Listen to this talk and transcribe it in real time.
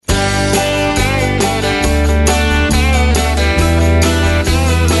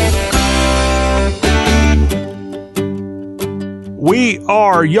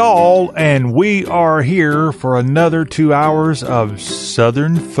are y'all, and we are here for another 2 hours of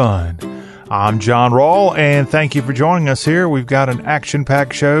Southern fun. I'm John Rawl, and thank you for joining us here. We've got an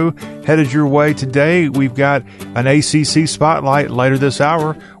action-packed show headed your way today. We've got an ACC Spotlight later this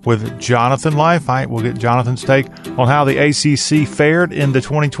hour with Jonathan Leifheit. We'll get Jonathan's take on how the ACC fared in the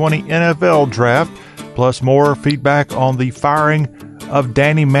 2020 NFL Draft, plus more feedback on the firing of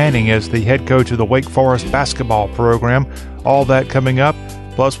Danny Manning as the head coach of the Wake Forest basketball program. All that coming up.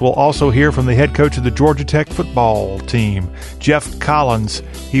 Plus, we'll also hear from the head coach of the Georgia Tech football team, Geoff Collins.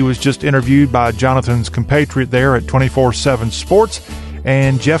 He was just interviewed by Jonathan's compatriot there at 24/7 Sports.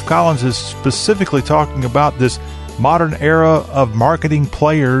 And Geoff Collins is specifically talking about this modern era of marketing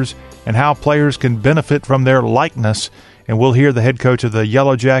players and how players can benefit from their likeness. And we'll hear the head coach of the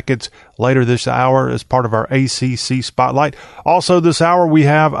Yellow Jackets later this hour as part of our ACC Spotlight. Also this hour, we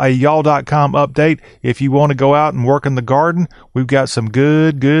have a y'all.com update. If you want to go out and work in the garden, we've got some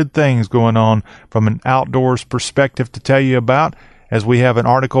good things going on from an outdoors perspective to tell you about, as we have an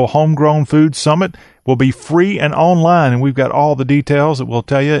article, Homegrown Food Summit will be free and online, and we've got all the details that we'll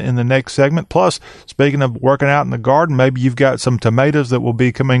tell you in the next segment. Plus, speaking of working out in the garden, maybe you've got some tomatoes that will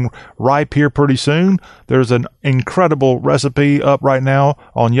be coming ripe here pretty soon. There's an incredible recipe up right now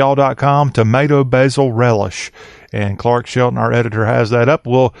on y'all.com, tomato basil relish. And Clark Shelton, our editor, has that up.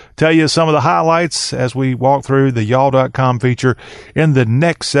 We'll tell you some of the highlights as we walk through the y'all.com feature in the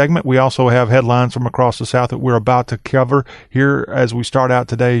next segment. We also have headlines from across the South that we're about to cover here as we start out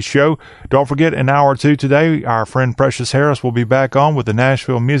today's show. Don't forget, an hour or two today, our friend Precious Harris will be back on with the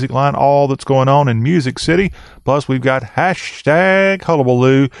Nashville Music Line, all that's going on in Music City. Plus, we've got hashtag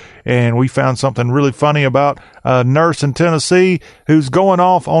Hullabaloo, and we found something really funny about a nurse in Tennessee who's going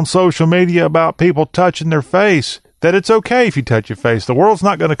off on social media about people touching their face. That it's okay if you touch your face. The world's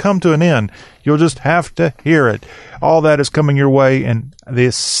not going to come to an end. You'll just have to hear it. All that is coming your way in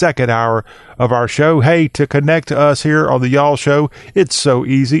this second hour of our show. Hey, to connect to us here on the Y'all Show, it's so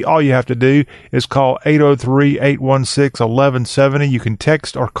easy. All you have to do is call 803-816-1170. You can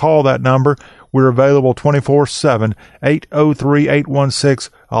text or call that number. We're available 24/7,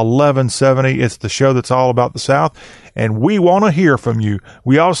 803-816-1170. It's the show that's all about the South, and we want to hear from you.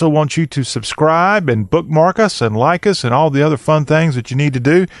 We also want you to subscribe and bookmark us and like us and all the other fun things that you need to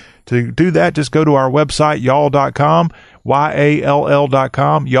do. To do that, just go to our website, y'all.com,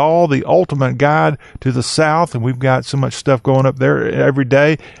 YALL.com. Y'all, the ultimate guide to the South, and we've got so much stuff going up there every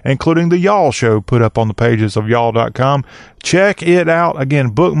day, including the Y'all Show put up on the pages of y'all.com. Check it out. Again,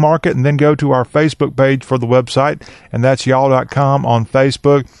 bookmark it, and then go to our Facebook page for the website, and that's y'all.com on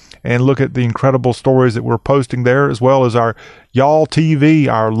Facebook. And look at the incredible stories that we're posting there, as well as our Y'all TV,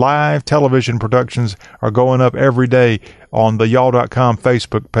 our live television productions are going up every day on the y'all.com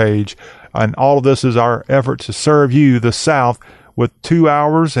Facebook page. And all of this is our effort to serve you, the South, with 2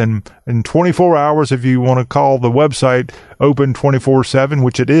 hours and 24 hours if you want to call the website open 24/7,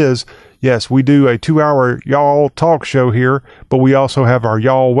 which it is. Yes, we do a 2-hour Y'all talk show here, but we also have our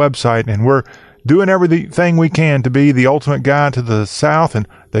Y'all website, and we're doing everything we can to be the ultimate guide to the South and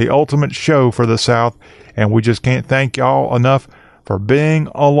the ultimate show for the South. And we just can't thank y'all enough for being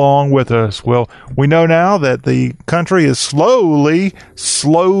along with us. Well, we know now that the country is slowly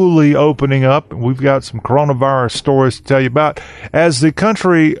opening up. We've got some coronavirus stories to tell you about. As the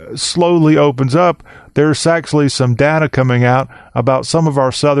country slowly opens up, there's actually some data coming out about some of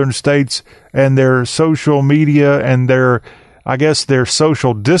our southern states and their social media and their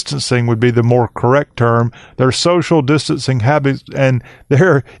social distancing would be the more correct term. Their social distancing habits, and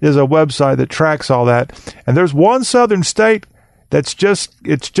there is a website that tracks all that. And there's one southern state it's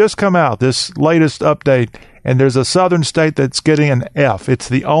just come out, this latest update, and there's a southern state that's getting an F. It's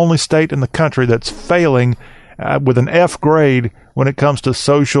the only state in the country that's failing with an F grade when it comes to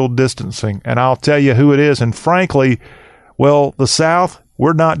social distancing. And I'll tell you who it is. And frankly, well, the South,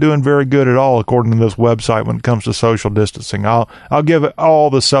 we're not doing very good at all, according to this website, when it comes to social distancing. I'll give all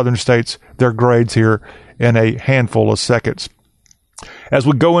the southern states their grades here in a handful of seconds. As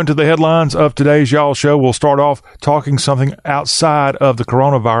we go into the headlines of today's Y'all Show, we'll start off talking something outside of the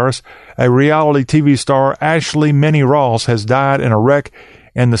coronavirus. A reality TV star, Ashley Minnie Ross, has died in a wreck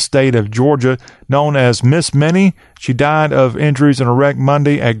in the state of Georgia. Known as Miss Minnie, she died of injuries in a wreck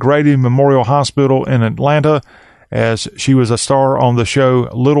Monday at Grady Memorial Hospital in Atlanta, as she was a star on the show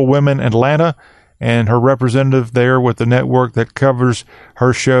Little Women Atlanta, and her representative there with the network that covers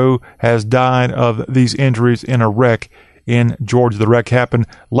her show has died of these injuries in a wreck in Georgia. The wreck happened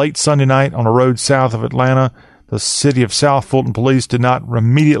late Sunday night on a road south of Atlanta. The city of South Fulton police did not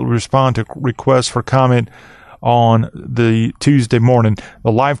immediately respond to requests for comment on the Tuesday morning.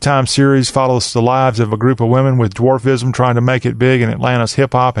 The Lifetime series follows the lives of a group of women with dwarfism trying to make it big in Atlanta's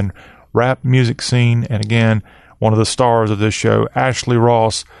hip-hop and rap music scene. And again, one of the stars of this show, Ashley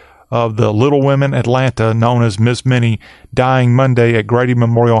Ross of the Little Women Atlanta, known as Miss Minnie, dying Monday at Grady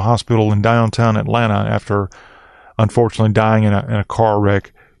Memorial Hospital in downtown Atlanta after unfortunately dying in a car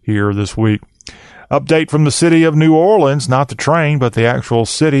wreck here this week. Update from the city of New Orleans, not the train, but the actual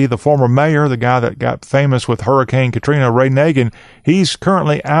city. The former mayor, the guy that got famous with Hurricane Katrina, Ray Nagin, he's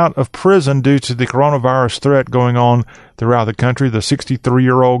currently out of prison due to the coronavirus threat going on throughout the country. The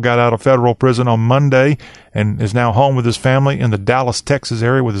 63-year-old got out of federal prison on Monday and is now home with his family in the Dallas, Texas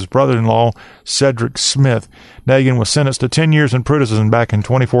area with his brother-in-law, Cedric Smith. Nagin was sentenced to 10 years in prison back in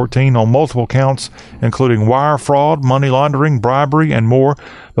 2014 on multiple counts, including wire fraud, money laundering, bribery, and more.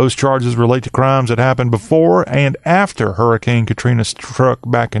 Those charges relate to crimes that happened before and after Hurricane Katrina struck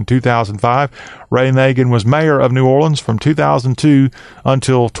back in 2005. Ray Nagin was mayor of New Orleans from 2002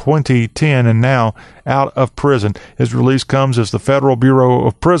 until 2010 and now out of prison. His release comes as the Federal Bureau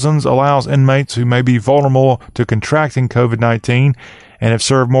of Prisons allows inmates who may be vulnerable to contracting COVID-19 and have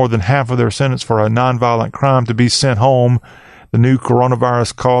served more than half of their sentence for a nonviolent crime to be sent home. The new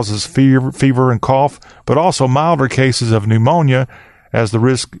coronavirus causes fever and cough, but also milder cases of pneumonia, as the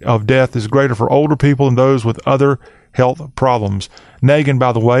risk of death is greater for older people and those with other health problems. Nagin,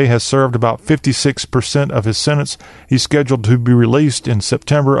 by the way, has served about 56% of his sentence. He's scheduled to be released in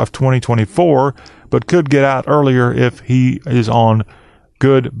September of 2024, but could get out earlier if he is on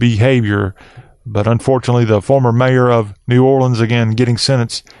good behavior. But unfortunately, the former mayor of New Orleans, again, getting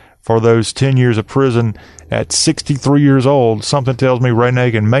sentenced for those 10 years of prison at 63 years old. Something tells me Ray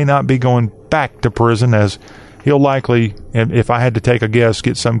Nagin may not be going back to prison, as he'll likely, if I had to take a guess,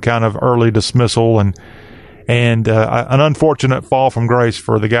 get some kind of early dismissal and an unfortunate fall from grace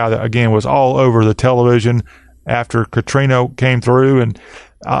for the guy that, again, was all over the television after Katrina came through. And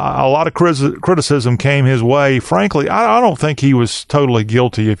a lot of criticism came his way. Frankly, I don't think he was totally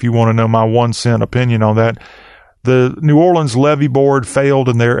guilty, if you want to know my 1 cent opinion on that. The New Orleans Levee Board failed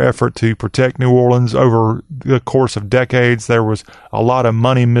in their effort to protect New Orleans over the course of decades. There was a lot of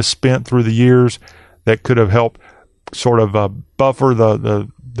money misspent through the years that could have helped sort of buffer the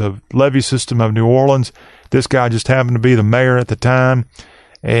levee system of New Orleans. This guy just happened to be the mayor at the time,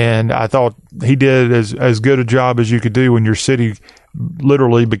 and I thought he did as good a job as you could do when your city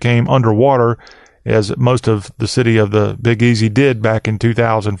literally became underwater, as most of the city of the Big Easy did back in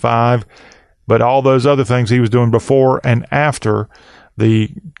 2005. But all those other things he was doing before and after the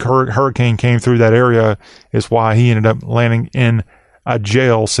hurricane came through that area is why he ended up landing in a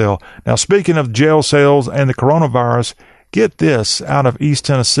jail cell. Now, speaking of jail cells and the coronavirus, get this out of East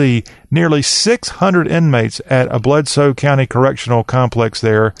Tennessee. Nearly 600 inmates at a Bledsoe County Correctional Complex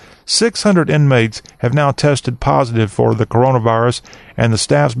there. 600 inmates have now tested positive for the coronavirus, and the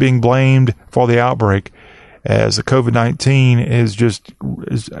staff's being blamed for the outbreak, as the COVID-19 is just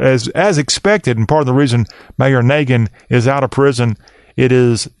as expected. And part of the reason Mayor Nagin is out of prison, it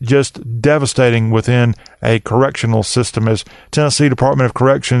is just devastating within a correctional system. As Tennessee Department of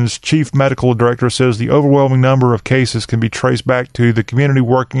Corrections Chief Medical Director says, the overwhelming number of cases can be traced back to the community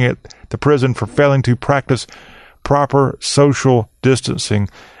working at the prison for failing to practice proper social distancing.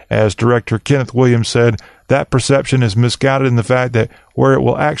 As Director Kenneth Williams said, that perception is misguided in the fact that where it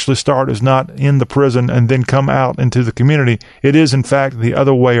will actually start is not in the prison and then come out into the community. It is, in fact, the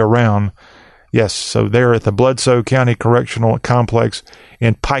other way around. Yes, so they're at the Bledsoe County Correctional Complex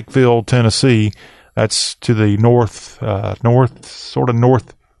in Pikeville, Tennessee. That's to the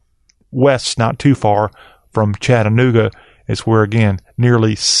northwest, not too far from Chattanooga. It's where, again,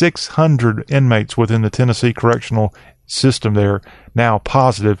 nearly 600 inmates within the Tennessee correctional system there now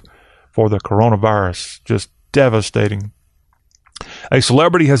positive for the coronavirus. Just devastating. A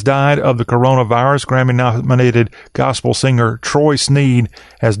celebrity has died of the coronavirus. Grammy-nominated gospel singer Troy Sneed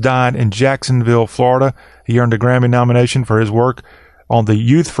has died in Jacksonville, Florida. He earned a Grammy nomination for his work on the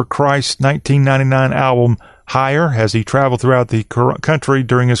Youth for Christ 1999 album Higher, as he traveled throughout the country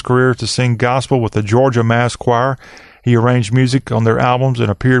during his career to sing gospel with the Georgia Mass Choir. He arranged music on their albums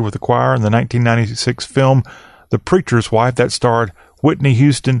and appeared with the choir in the 1996 film The Preacher's Wife that starred Whitney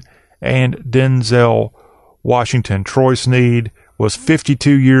Houston and Denzel Washington. Troy Sneed was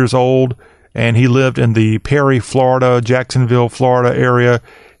 52 years old, and he lived in the Perry, Florida, Jacksonville, Florida area,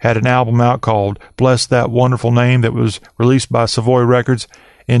 had an album out called Bless That Wonderful Name that was released by Savoy Records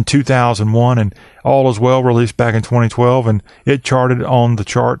in 2001, and All Is Well released back in 2012, and it charted on the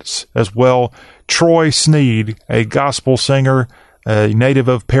charts as well. Troy Sneed, a gospel singer, a native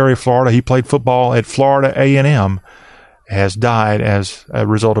of Perry, Florida. He played football at Florida A&M, has died as a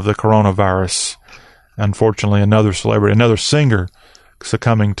result of the coronavirus. unfortunately, another celebrity, another singer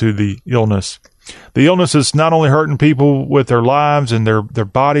succumbing to the illness. The illness is not only hurting people with their lives and their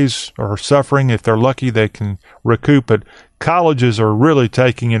bodies are suffering. If they're lucky, they can recoup, but colleges are really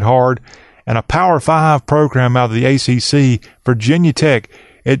taking it hard. And a Power 5 program out of the ACC, Virginia Tech,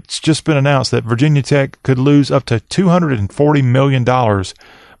 it's just been announced that Virginia Tech could lose up to $240 million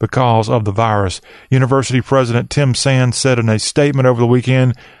because of the virus. University President Tim Sands said in a statement over the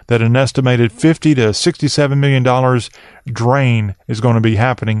weekend that an estimated $50 to $67 million drain is going to be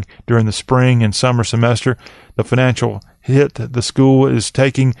happening during the spring and summer semester. The financial hit the school is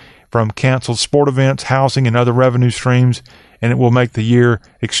taking from canceled sport events, housing, and other revenue streams, and it will make the year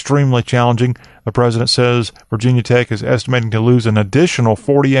extremely challenging. The president says Virginia Tech is estimating to lose an additional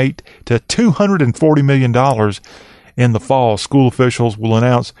 $48 to $240 million in the fall. School officials will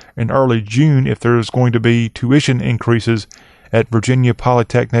announce in early June if there is going to be tuition increases at Virginia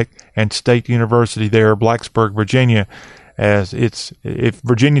Polytechnic and State University there, Blacksburg, Virginia. If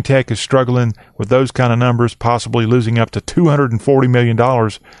Virginia Tech is struggling with those kind of numbers, possibly losing up to $240 million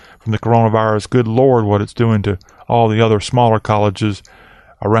from the coronavirus, good Lord, what it's doing to all the other smaller colleges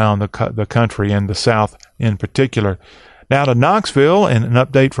around the country and the South in particular. Now to Knoxville, and an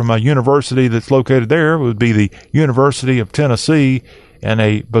update from a university that's located there would be the University of Tennessee, and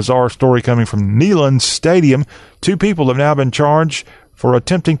a bizarre story coming from Neyland Stadium. 2 people have now been charged for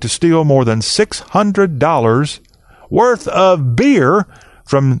attempting to steal more than $600 worth of beer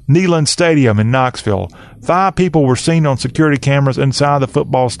from Neyland Stadium in Knoxville. 5 people were seen on security cameras inside the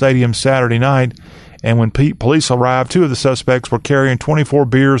football stadium Saturday night, and when police arrived, 2 of the suspects were carrying 24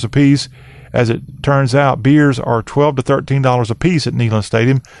 beers apiece. As it turns out, beers are $12 to $13 a piece at Neyland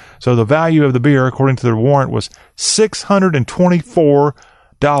Stadium, so the value of the beer, according to the warrant, was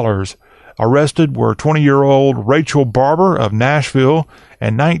 $624. Arrested were 20-year-old Rachel Barber of Nashville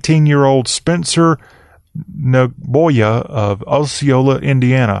and 19-year-old Spencer Nagoya of Osceola,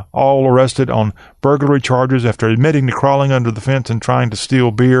 Indiana, all arrested on burglary charges after admitting to crawling under the fence and trying to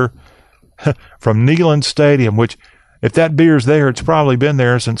steal beer from Neyland Stadium, which, if that beer's there, it's probably been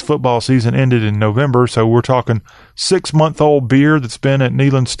there since football season ended in November. So we're talking 6-month-old beer that's been at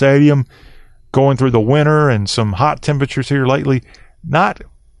Neyland Stadium going through the winter and some hot temperatures here lately.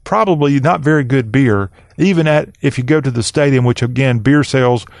 Probably not very good beer, even if you go to the stadium, which again, beer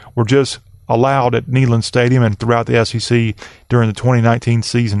sales were just allowed at Neyland Stadium and throughout the SEC during the 2019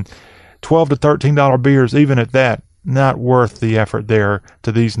 season. $12 to $13 beers, even at that, not worth the effort there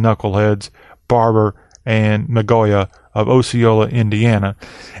to these knuckleheads, Barber and Nagoya of Osceola, Indiana.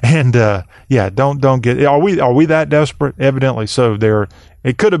 And don't get, are we that desperate? Evidently so.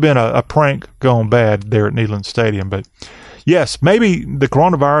 It could have been a prank gone bad there at Neyland Stadium. But yes, maybe the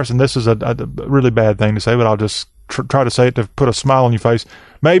coronavirus, and this is a really bad thing to say, but I'll just try to say it to put a smile on your face.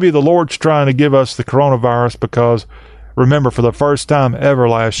 Maybe the Lord's trying to give us the coronavirus because, remember, for the first time ever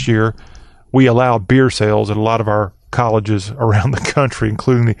last year, we allowed beer sales at a lot of our colleges around the country,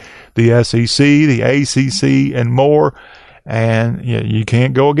 including the SEC, the ACC, and more. And you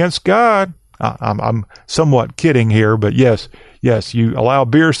can't go against God. I'm somewhat kidding here, but yes, you allow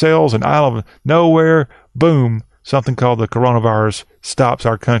beer sales, and out of nowhere, boom, something called the coronavirus stops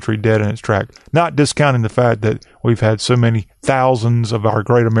our country dead in its track. Not discounting the fact that we've had so many thousands of our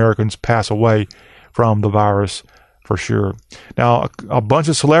great Americans pass away from the virus, for sure. Now, a bunch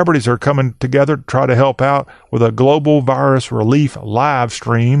of celebrities are coming together to try to help out with a global virus relief live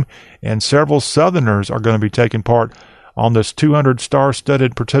stream, and several Southerners are going to be taking part on this 200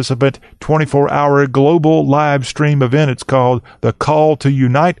 star-studded participant 24-hour global live stream event. It's called The Call to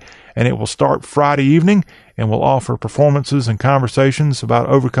Unite, and it will start Friday evening and will offer performances and conversations about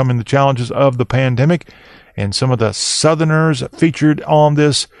overcoming the challenges of the pandemic. And some of the Southerners featured on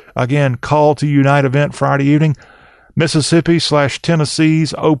this, again, Call to Unite event Friday evening: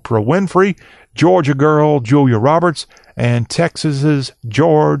 Mississippi/Tennessee's Oprah Winfrey, Georgia girl Julia Roberts, and Texas's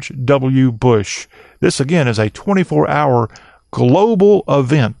George W. Bush. This, again, is a 24-hour global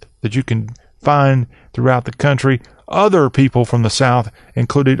event that you can find throughout the country. Other people from the South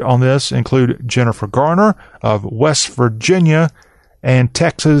included on this include Jennifer Garner of West Virginia, and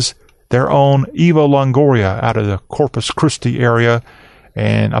Texas, their own Eva Longoria out of the Corpus Christi area,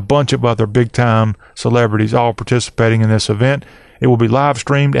 and a bunch of other big-time celebrities all participating in this event. It will be live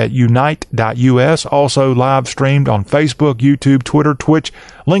streamed at unite.us, also live streamed on Facebook, YouTube, Twitter, Twitch,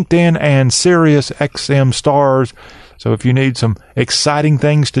 LinkedIn, and Sirius XM Stars. So if you need some exciting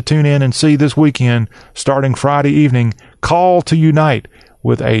things to tune in and see this weekend, starting Friday evening, Call to Unite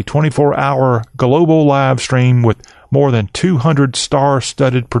with a 24-hour global live stream with more than 200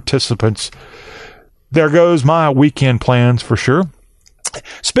 star-studded participants. There goes my weekend plans for sure.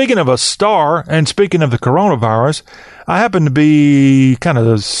 Speaking of a star and speaking of the coronavirus, I happened to be kind of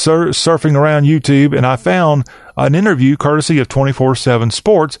surfing around YouTube, and I found an interview courtesy of 24/7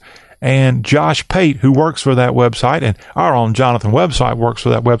 Sports, and Josh Pate, who works for that website, and our own Jonathan website works for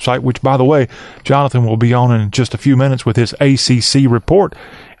that website, which, by the way, Jonathan will be on in just a few minutes with his ACC report,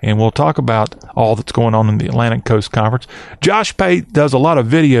 and we'll talk about all that's going on in the Atlantic Coast Conference. Josh Pate does a lot of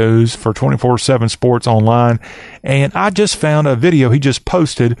videos for 24/7 Sports online, and I just found a video he just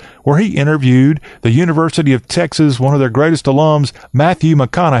posted where he interviewed the University of Texas, one of their greatest alums, Matthew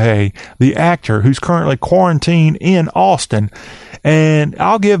McConaughey, the actor who's currently quarantined in Austin. And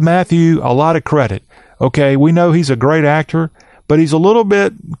I'll give Matthew a lot of credit. Okay, we know he's a great actor, but he's a little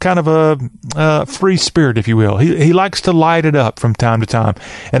bit kind of a free spirit, if you will. He likes to light it up from time to time.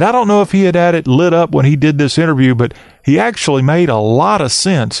 And I don't know if he had it lit up when he did this interview, but he actually made a lot of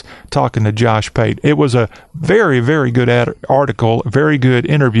sense talking to Josh Pate. It was a very, very good article, very good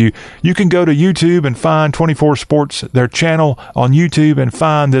interview. You can go to YouTube and find 24 Sports, their channel on YouTube, and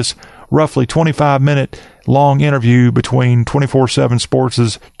find this roughly 25-minute long interview between 24/7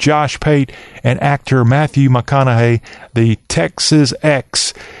 Sports' Josh Pate and actor Matthew McConaughey, the Texas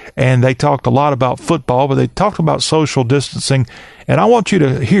X. And they talked a lot about football, but they talked about social distancing. And I want you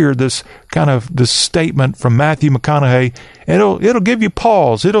to hear this statement from Matthew McConaughey. It'll give you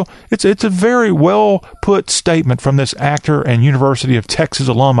pause. It's a very well put statement from this actor and University of Texas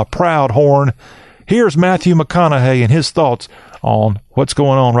alum, a proud horn. Here's Matthew McConaughey and his thoughts on what's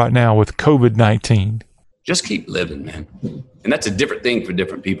going on right now with COVID-19. Just keep living, man. And that's a different thing for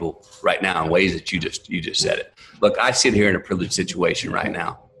different people right now in ways that you just said it. Look, I sit here in a privileged situation right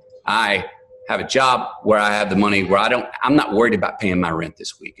now. I have a job where I have the money where I'm not worried about paying my rent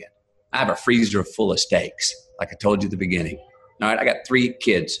this weekend. I have a freezer full of steaks, like I told you at the beginning. All right, I got 3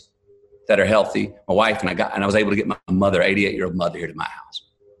 kids that are healthy, my wife, and I was able to get my mother, 88-year-old mother, here to my house.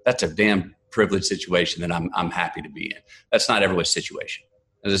 That's a damn privileged situation that I'm happy to be in. That's not everyone's situation.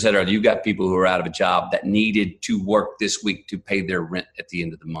 As I said earlier, you've got people who are out of a job that needed to work this week to pay their rent at the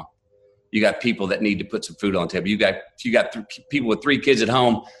end of the month. You got people that need to put some food on the table. You got people with 3 kids at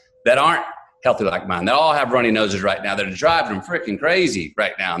home that aren't healthy like mine. They all have runny noses right now. They're driving them freaking crazy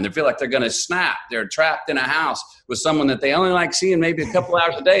right now, and they feel like they're going to snap. They're trapped in a house with someone that they only like seeing maybe a couple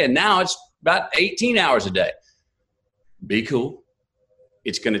hours a day, and now it's about 18 hours a day. Be cool.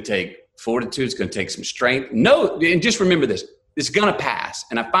 It's going to take fortitude. It's going to take some strength. No, and just remember this. It's going to pass.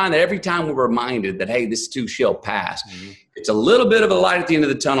 And I find that every time we're reminded that, hey, this too shall pass, it's a little bit of a light at the end of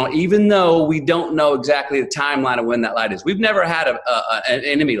the tunnel, even though we don't know exactly the timeline of when that light is. We've never had an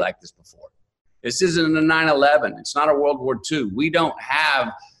enemy like this before. This isn't a 9/11. It's not a World War II. We don't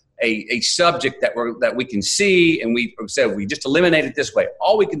have a subject that we can see, and we said we just eliminate it this way.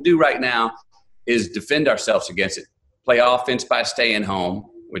 All we can do right now is defend ourselves against it, play offense by staying home,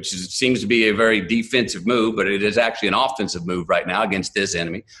 which seems to be a very defensive move, but it is actually an offensive move right now against this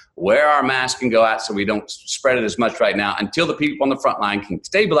enemy. Wear our mask and go out so we don't spread it as much right now until the people on the front line can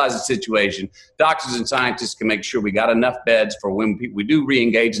stabilize the situation. Doctors and scientists can make sure we got enough beds for when we do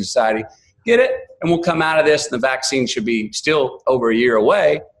re-engage in society. Get it? And we'll come out of this, and the vaccine should be still over a year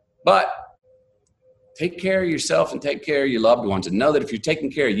away. But take care of yourself and take care of your loved ones, and know that if you're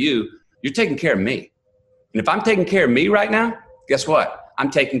taking care of you, you're taking care of me. And if I'm taking care of me right now, guess what?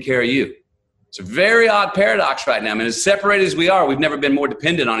 I'm taking care of you. It's a very odd paradox right now. I mean, as separated as we are, we've never been more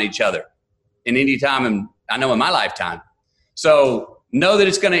dependent on each other in any time, in my lifetime. So know that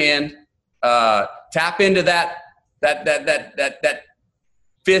it's going to end. Tap into that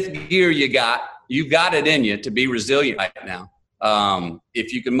 5th gear you got. You've got it in you to be resilient right now.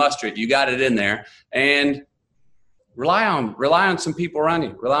 If you can muster it, you got it in there. And rely on some people around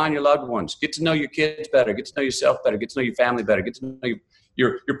you. Rely on your loved ones. Get to know your kids better. Get to know yourself better. Get to know your family better. Get to know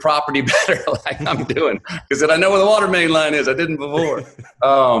your property better, like I'm doing. Because I know where the water main line is. I didn't before.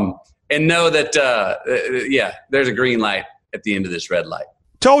 And know that, there's a green light at the end of this red light.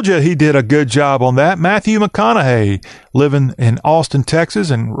 Told you he did a good job on that. Matthew McConaughey, living in Austin, Texas,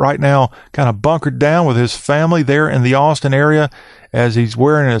 and right now kind of bunkered down with his family there in the Austin area as he's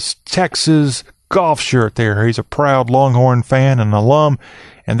wearing his Texas golf shirt there. He's a proud Longhorn fan and alum,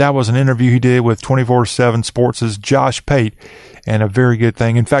 and that was an interview he did with 24/7 Sports' Josh Pate, and a very good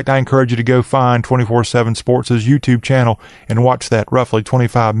thing. In fact, I encourage you to go find 24/7 Sports' YouTube channel and watch that roughly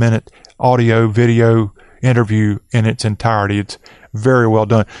 25-minute audio video interview in its entirety. It's very well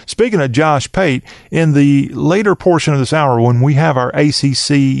done. Speaking of Josh Pate, in the later portion of this hour, when we have our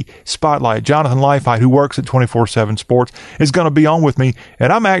ACC spotlight, Jonathan Leifheit, who works at 24/7 Sports, is going to be on with me,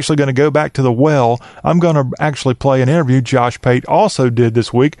 and I'm actually going to go back to the well. I'm going to actually play an interview Josh Pate also did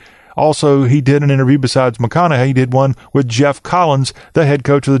this week Also, he did an interview besides McConaughey. He did one with Jeff Collins, the head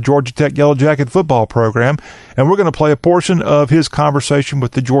coach of the Georgia Tech Yellow Jacket football program. And we're going to play a portion of his conversation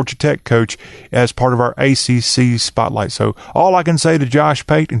with the Georgia Tech coach as part of our ACC Spotlight. So all I can say to Josh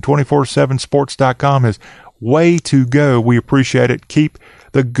Pate and 247sports.com is way to go. We appreciate it. Keep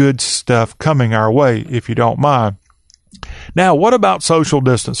the good stuff coming our way, if you don't mind. Now, what about social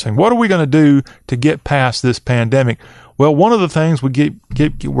distancing? What are we going to do to get past this pandemic? Well, one of the things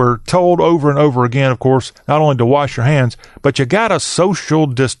we're told over and over again, of course, not only to wash your hands, but you got to social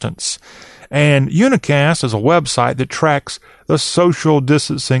distance. And Unicast is a website that tracks the social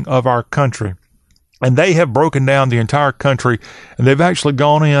distancing of our country. And they have broken down the entire country, and they've actually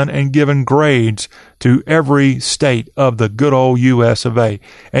gone in and given grades to every state of the good old U.S. of A.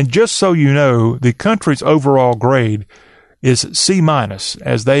 And just so you know, the country's overall grade is C-,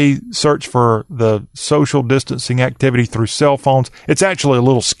 as they search for the social distancing activity through cell phones. It's actually a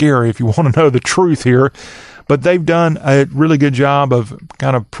little scary if you want to know the truth here, but they've done a really good job of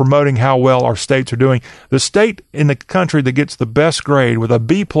kind of promoting how well our states are doing. The state in the country that gets the best grade with a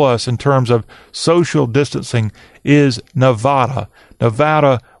B+ in terms of social distancing is Nevada.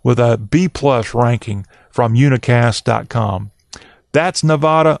 Nevada with a B+ ranking from unicast.com. That's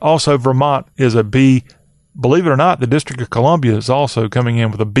Nevada. Also, Vermont is a B. Believe it or not, the District of Columbia is also coming in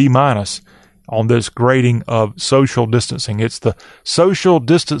with a B- on this grading of social distancing. It's the social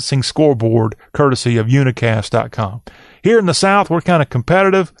distancing scoreboard courtesy of unicast.com. Here in the South, we're kind of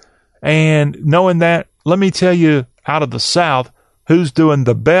competitive. And knowing that, let me tell you out of the South who's doing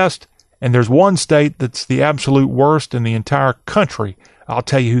the best. And there's one state that's the absolute worst in the entire country. I'll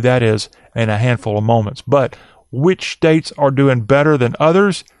tell you who that is in a handful of moments. But which states are doing better than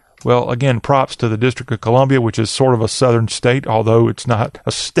others? Well, again, props to the District of Columbia, which is sort of a southern state, although it's not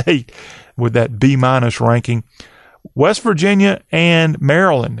a state with that B- ranking. West Virginia and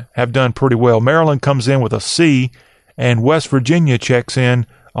Maryland have done pretty well. Maryland comes in with a C, and West Virginia checks in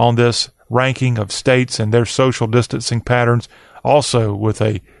on this ranking of states and their social distancing patterns, also with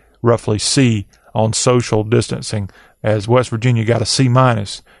a roughly C on social distancing, as West Virginia got a C-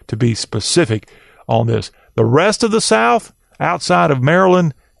 to be specific on this. The rest of the South, outside of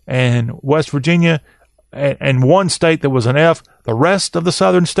Maryland and West Virginia, and one state that was an F, the rest of the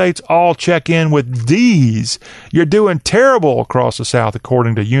southern states all check in with Ds. You're doing terrible across the South,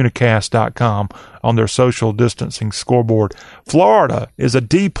 according to unicast.com on their social distancing scoreboard. Florida is a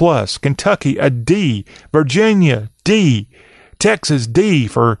D+, Kentucky a D, Virginia D, Texas D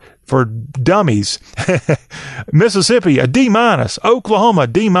for dummies, Mississippi a D-, Oklahoma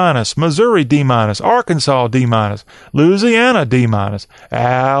D-, Missouri D-, Arkansas D-, Louisiana D-,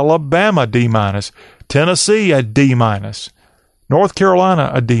 Alabama D-, Tennessee a D-, North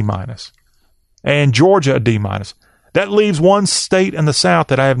Carolina a D-, and Georgia a D-. That leaves one state in the South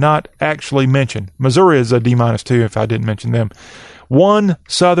that I have not actually mentioned. Missouri is a D- too, if I didn't mention them. One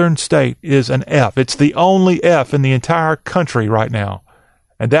southern state is an F. It's the only F in the entire country right now.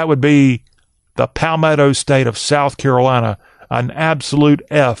 And that would be the Palmetto State of South Carolina, an absolute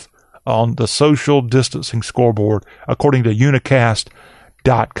F on the social distancing scoreboard, according to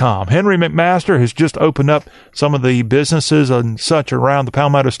unicast.com. Henry McMaster has just opened up some of the businesses and such around the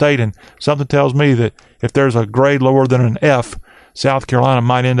Palmetto State, and something tells me that if there's a grade lower than an F, South Carolina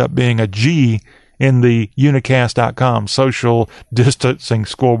might end up being a G in the unicast.com social distancing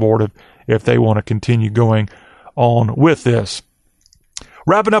scoreboard if they want to continue going on with this.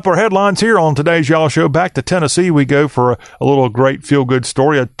 Wrapping up our headlines here on today's Y'all Show, back to Tennessee we go for a little great feel-good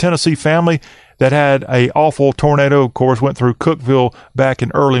story. A Tennessee family that had a awful tornado, of course, went through Cookeville back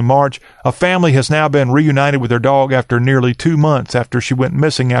in early March. A family has now been reunited with their dog after nearly 2 months after she went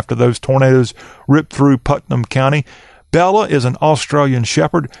missing after those tornadoes ripped through Putnam County. Bella is an Australian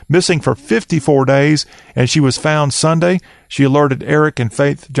Shepherd, missing for 54 days, and she was found Sunday. She alerted Eric and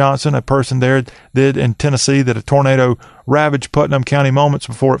Faith Johnson, a person there did in Tennessee, that a tornado ravaged Putnam County moments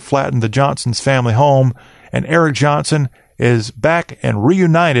before it flattened the Johnson's family home. And Eric Johnson is back and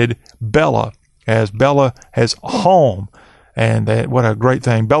reunited Bella, as Bella has a home. And what a great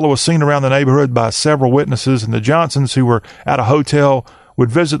thing. Bella was seen around the neighborhood by several witnesses, and the Johnsons, who were at a hotel, would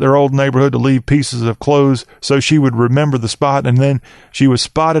visit their old neighborhood to leave pieces of clothes so she would remember the spot. And then she was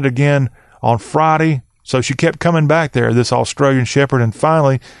spotted again on Friday. So she kept coming back there, this Australian Shepherd. And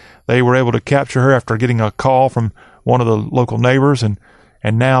finally, they were able to capture her after getting a call from one of the local neighbors. And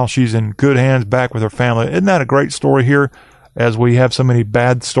now she's in good hands back with her family. Isn't that a great story here, as we have so many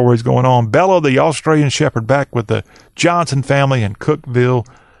bad stories going on? Bella, the Australian Shepherd, back with the Johnson family in Cookeville,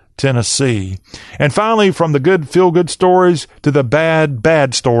 Tennessee. And finally, from the good feel-good stories to the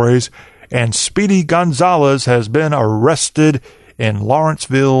bad stories, and Speedy Gonzalez has been arrested in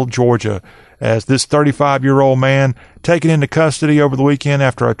Lawrenceville, Georgia, as this 35-year-old man taken into custody over the weekend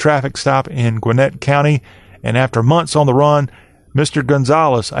after a traffic stop in Gwinnett County. And after months on the run, Mr.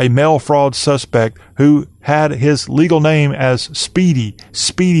 Gonzalez, a mail fraud suspect who had his legal name as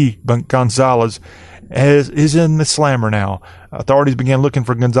Speedy Gonzalez, is in the slammer now. Authorities began looking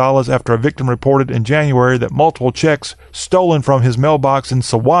for Gonzalez after a victim reported in January that multiple checks stolen from his mailbox in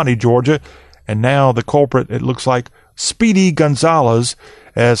Sewanee, Georgia. And now the culprit, it looks like Speedy Gonzalez,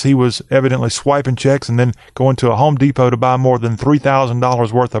 as he was evidently swiping checks and then going to a Home Depot to buy more than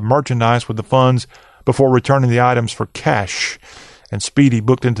 $3,000 worth of merchandise with the funds before returning the items for cash. And Speedy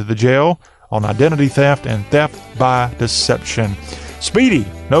booked into the jail on identity theft and theft by deception. Speedy,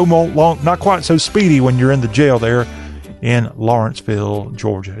 not quite so speedy when you're in the jail there in Lawrenceville,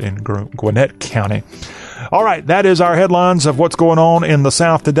 Georgia, in Gwinnett County. All right, that is our headlines of what's going on in the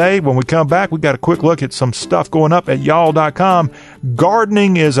South today. When we come back, we've got a quick look at some stuff going up at y'all.com.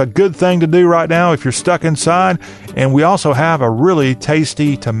 Gardening is a good thing to do right now if you're stuck inside. And we also have a really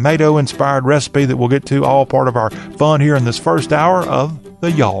tasty tomato-inspired recipe that we'll get to, all part of our fun here in this first hour of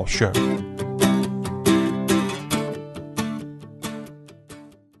the Y'all Show.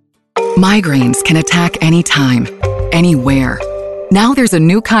 Migraines can attack anytime, anywhere. Now there's a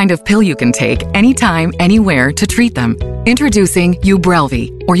new kind of pill you can take anytime, anywhere to treat them. Introducing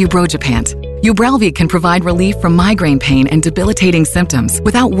Ubrelvy or Ubrogepant. Ubrelvy can provide relief from migraine pain and debilitating symptoms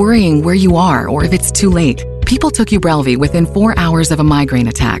without worrying where you are or if it's too late. People took Ubrelvy within 4 hours of a migraine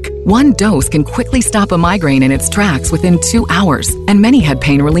attack. One dose can quickly stop a migraine in its tracks within 2 hours, and many had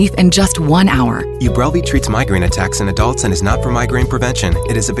pain relief in just 1 hour. Ubrelvy treats migraine attacks in adults and is not for migraine prevention.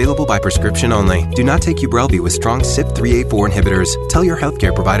 It is available by prescription only. Do not take Ubrelvy with strong CYP3A4 inhibitors. Tell your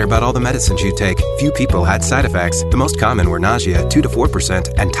healthcare provider about all the medicines you take. Few people had side effects. The most common were nausea, 2 to 4%,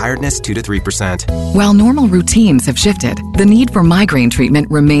 and tiredness, 2 to 3%. While normal routines have shifted, the need for migraine treatment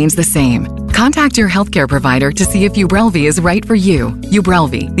remains the same. Contact your healthcare provider to see if Ubrelvy is right for you.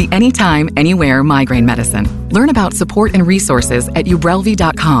 Ubrelvy, the anytime, anywhere migraine medicine. Learn about support and resources at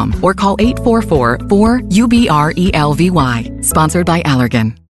ubrelvy.com or call 844-4-UBRELVY. Sponsored by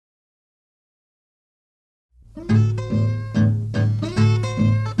Allergan.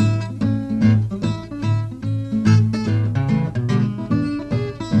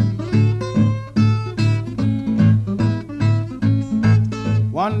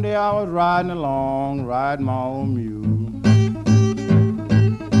 One day I was riding along, riding my own mule.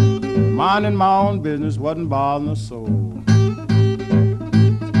 Minding my own business, wasn't bothering a soul.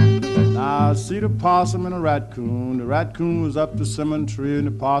 Now I see the possum and a raccoon. The raccoon was up the cinnamon tree and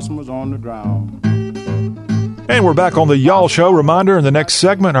the possum was on the ground. And we're back on the Y'all Show. Reminder, in the next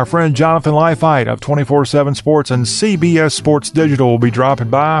segment, our friend Jonathan Leifheit of 24/7 Sports and CBS Sports Digital will be dropping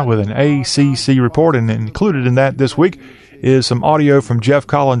by with an ACC report, and included in that this week is some audio from Jeff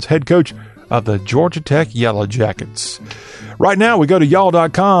Collins, head coach of the Georgia Tech Yellow Jackets. Right now, we go to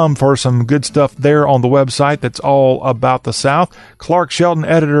y'all.com for some good stuff there on the website that's all about the South. Clark Shelton,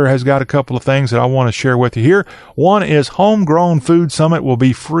 editor, has got a couple of things that I want to share with you here. One is Homegrown Food Summit will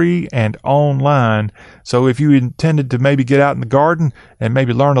be free and online. So if you intended to maybe get out in the garden and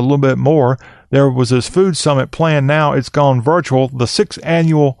maybe learn a little bit more, there was this food summit planned. Now it's gone virtual. The 6th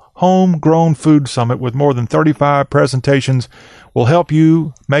annual Homegrown Food Summit with more than 35 presentations will help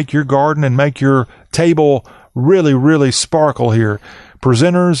you make your garden and make your table really, really sparkle here.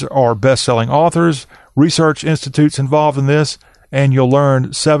 Presenters are best-selling authors, research institutes involved in this, and you'll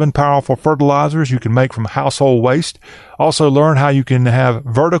learn 7 powerful fertilizers you can make from household waste. Also learn how you can have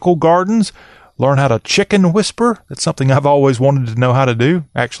vertical gardens. Learn how to chicken whisper. That's something I've always wanted to know how to do.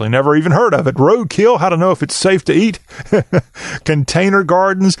 Actually, never even heard of it. Roadkill, how to know if it's safe to eat. Container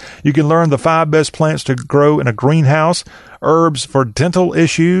gardens. You can learn the 5 best plants to grow in a greenhouse. Herbs for dental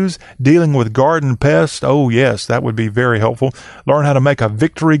issues. Dealing with garden pests. Oh, yes, that would be very helpful. Learn how to make a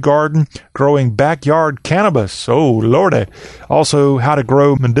victory garden. Growing backyard cannabis. Oh, Lordy. Also, how to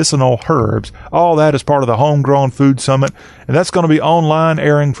grow medicinal herbs. All that is part of the Homegrown Food Summit. And that's going to be online,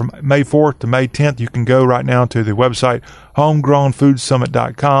 airing from May 4th to May 10th. You can go right now to the website,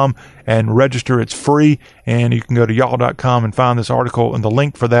 homegrownfoodsummit.com, and register. It's free. And you can go to y'all.com and find this article. And the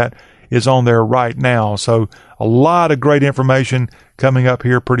link for that is on there right now. So a lot of great information coming up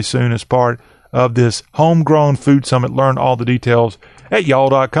here pretty soon as part of this Homegrown Food Summit. Learn all the details at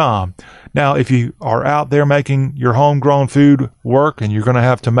y'all.com. Now, if you are out there making your homegrown food work and you're going to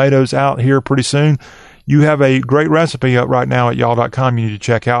have tomatoes out here pretty soon, you have a great recipe up right now at y'all.com you need to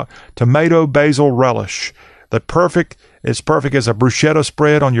check out. Tomato basil relish. It's perfect as a bruschetta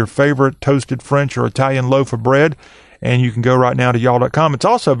spread on your favorite toasted French or Italian loaf of bread. and you can go right now to y'all.com. It's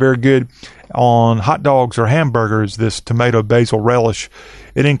also very good on hot dogs or hamburgers, this tomato basil relish.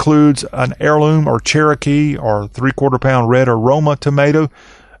 It includes an heirloom or Cherokee or 3/4 pound red or Roma tomato,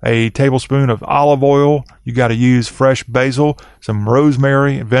 a tablespoon of olive oil. You got to use fresh basil, some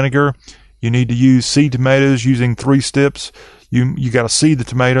rosemary and vinegar. You need to use seed tomatoes using 3 steps. You got to seed the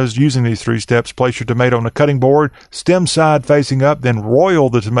tomatoes using these 3 steps. Place your tomato on a cutting board, stem side facing up, then roil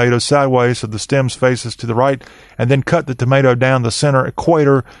the tomato sideways so the stems faces to the right, and then cut the tomato down the center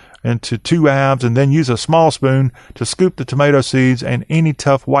equator into 2 halves, and then use a small spoon to scoop the tomato seeds and any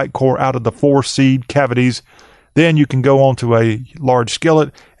tough white core out of the 4 seed cavities. Then you can go onto a large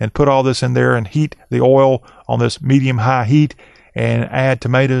skillet and put all this in there and heat the oil on this medium-high heat, and add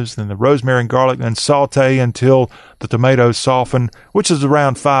tomatoes and the rosemary and garlic, and saute until the tomatoes soften, which is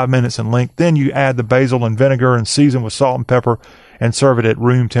around 5 minutes in length. Then you add the basil and vinegar and season with salt and pepper and serve it at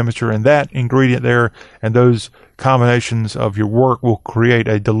room temperature. And that ingredient there and those combinations of your work will create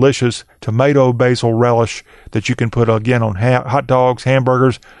a delicious tomato basil relish that you can put again on hot dogs,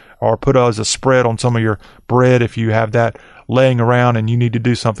 hamburgers, or put as a spread on some of your bread if you have that laying around and you need to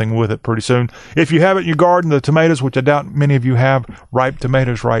do something with it pretty soon. If you have it in your garden, the tomatoes, which I doubt many of you have ripe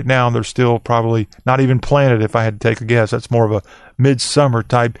tomatoes right now, they're still probably not even planted if I had to take a guess. That's more of a midsummer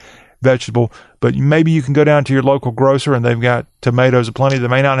type vegetable. But maybe you can go down to your local grocer and they've got tomatoes aplenty. They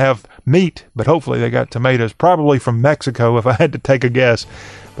may not have meat, but hopefully they got tomatoes, probably from Mexico if I had to take a guess.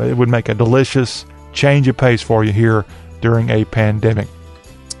 But it would make a delicious change of pace for you here during a pandemic.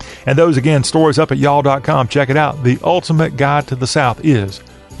 And those, again, stories up at y'all.com. Check it out. The ultimate guide to the South is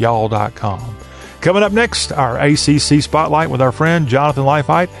y'all.com. Coming up next, our ACC Spotlight with our friend Jonathan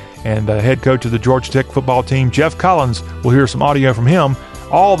Leifheit and the head coach of the Georgia Tech football team, Jeff Collins. We'll hear some audio from him.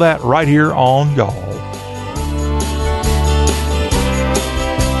 All that right here on Y'all.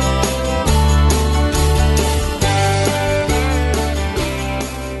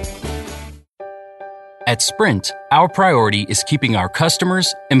 At Sprint, our priority is keeping our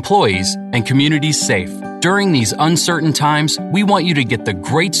customers, employees, and communities safe. During these uncertain times, we want you to get the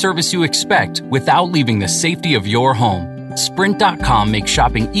great service you expect without leaving the safety of your home. Sprint.com makes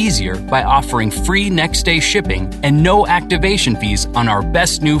shopping easier by offering free next-day shipping and no activation fees on our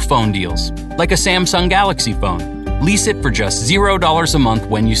best new phone deals, like a Samsung Galaxy phone. Lease it for just $0 a month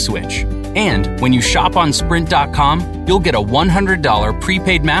when you switch. And when you shop on Sprint.com, you'll get a $100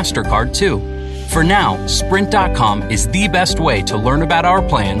 prepaid MasterCard, too. For now, Sprint.com is the best way to learn about our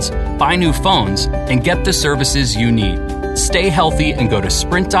plans, buy new phones, and get the services you need. Stay healthy and go to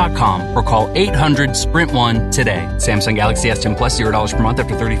Sprint.com or call 800-SPRINT1 today. Samsung Galaxy S10 Plus, $0 per month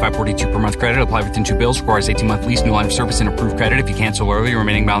after $35.42 per month credit. Apply within 2 bills. Requires 18-month lease. New line of service and approved credit. If you cancel early,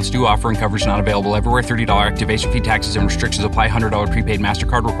 remaining balance due. Offer and coverage not available everywhere. $30 activation fee. Taxes and restrictions apply. $100 prepaid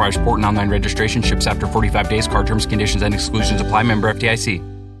MasterCard. Requires port and online registration. Ships after 45 days. Card terms, conditions, and exclusions apply. Member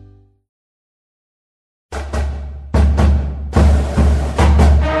FDIC.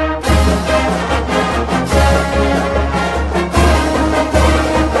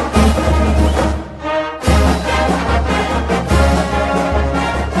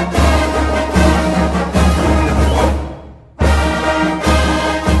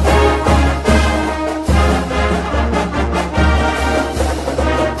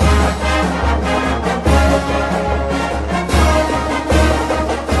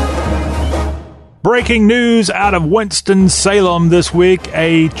 Breaking news out of Winston-Salem this week,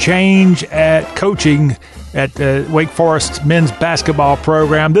 a change at coaching at Wake Forest men's basketball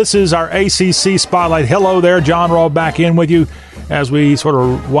program. This is our ACC Spotlight. Hello there, John Raw back in with you as we sort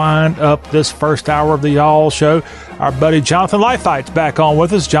of wind up this first hour of the Y'all Show. Our buddy Jonathan Leifheit's back on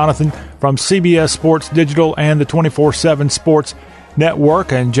with us. Jonathan from CBS Sports Digital and the 24/7 Sports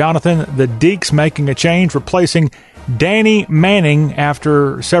Network. And Jonathan, the Deacs making a change, replacing Danny Manning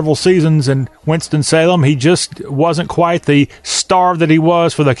after several seasons in Winston-Salem. He just wasn't quite the star that he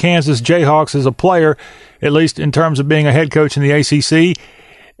was for the Kansas Jayhawks as a player, at least in terms of being a head coach in the ACC.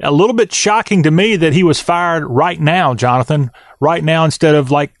 A little bit shocking to me that he was fired right now, Jonathan, right now instead of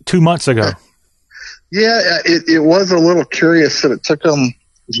like 2 months ago. Yeah, it was a little curious that it took him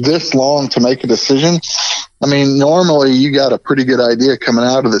this long to make a decision. I mean, normally you got a pretty good idea coming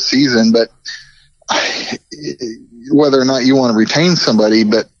out of the season, but whether or not you want to retain somebody,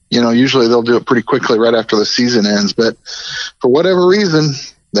 but usually they'll do it pretty quickly right after the season ends. But for whatever reason,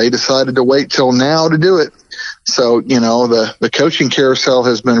 they decided to wait till now to do it. So, the coaching carousel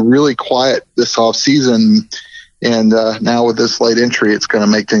has been really quiet this off season. And now with this late entry, it's going to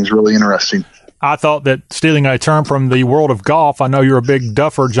make things really interesting. I thought that, stealing a term from the world of golf, I know you're a big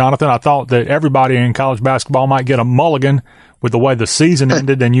duffer, Jonathan. I thought that everybody in college basketball might get a mulligan with the way the season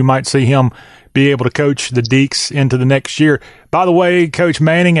ended, and you might see him be able to coach the Deacs into the next year. By the way, Coach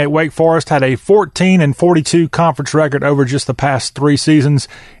Manning at Wake Forest had a 14-42 conference record over just the past 3 seasons.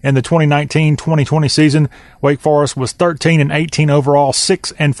 In the 2019-2020 season, Wake Forest was 13-18 overall,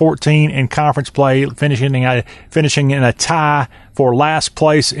 6-14 in conference play, finishing in a tie for last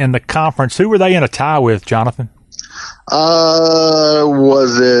place in the conference. Who were they in a tie with, Jonathan?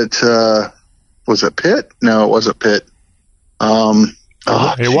 Was it Pitt? No, it wasn't Pitt.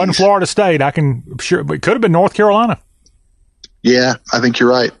 It wasn't Florida State. It could have been North Carolina. Yeah, I think you're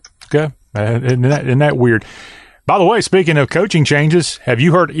right. Okay. Isn't that weird? By the way, speaking of coaching changes, have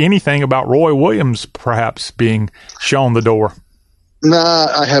you heard anything about Roy Williams perhaps being shown the door? No,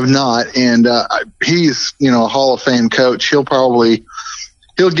 I have not. And he's, a Hall of Fame coach. He'll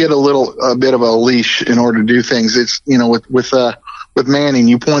get a bit of a leash in order to do things. It's, with Manning,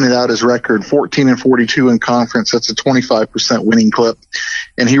 you pointed out his record, 14-42 in conference. That's a 25% winning clip.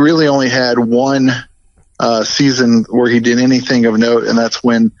 And he really only had one season where he did anything of note, and that's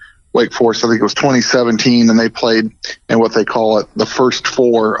when Wake Forest, I think it was 2017, and they played in what they call it the first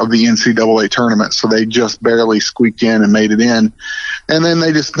 4 of the NCAA tournament. So they just barely squeaked in and made it in. And then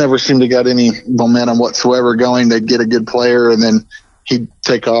they just never seemed to get any momentum whatsoever going. They'd get a good player, and then he'd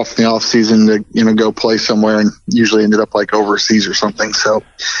take off in the off season to, go play somewhere, and usually ended up like overseas or something. So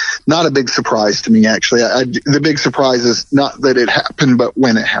not a big surprise to me, actually. The big surprise is not that it happened, but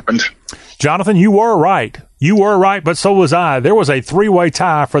when it happened. Jonathan, you were right. But so was I. There was a 3-way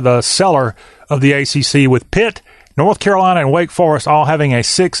tie for the cellar of the ACC with Pitt, North Carolina, and Wake Forest all having a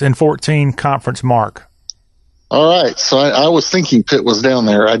 6-14 conference mark. All right. So I was thinking Pitt was down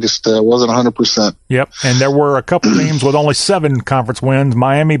there. I just wasn't 100%. Yep. And there were a couple teams with only 7 conference wins,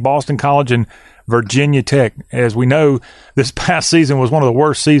 Miami, Boston College, and Virginia Tech. As we know, this past season was one of the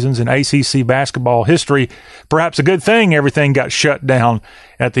worst seasons in ACC basketball history. Perhaps a good thing everything got shut down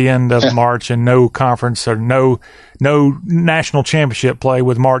at the end of March, and no conference or no national championship play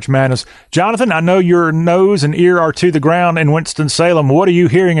with March Madness. Jonathan, I know your nose and ear are to the ground in Winston-Salem. What are you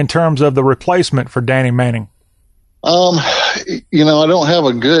hearing in terms of the replacement for Danny Manning? I don't have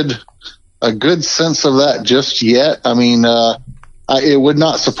a good sense of that just yet. I mean, it would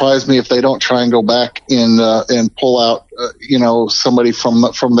not surprise me if they don't try and go back and pull out, somebody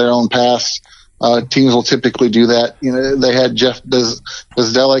from their own past. Teams will typically do that. They had Jeff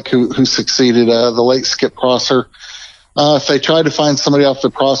Bzdelik who succeeded the late Skip Prosser. If they tried to find somebody off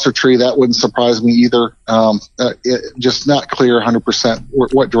the Prosser tree, that wouldn't surprise me either. Just not clear 100%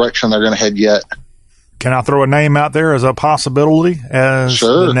 what direction they're going to head yet. Can I throw a name out there as a possibility as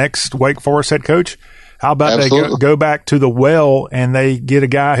the next Wake Forest head coach? How about they go back to the well and they get a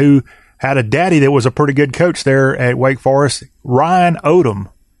guy who had a daddy that was a pretty good coach there at Wake Forest, Ryan Odom.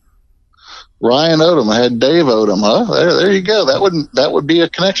 I had Dave Odom. Huh? There you go. That would be a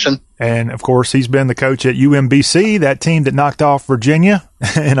connection. And of course, he's been the coach at UMBC, that team that knocked off Virginia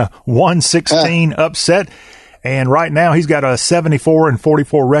in a 116 upset. And right now, he's got a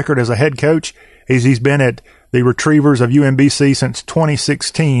 74-44 record as a head coach. He's been at the Retrievers of UMBC since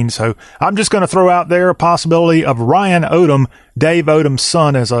 2016. So I'm just going to throw out there a possibility of Ryan Odom, Dave Odom's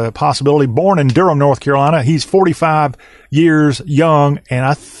son, as a possibility. Born in Durham, North Carolina. He's 45 years young, and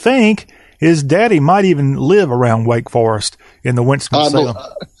I think his daddy might even live around Wake Forest in the Winston-Salem.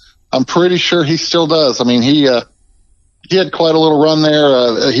 I'm pretty sure he still does. I mean, he had quite a little run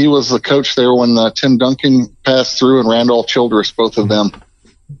there. He was the coach there when Tim Duncan passed through and Randolph Childress, both of them.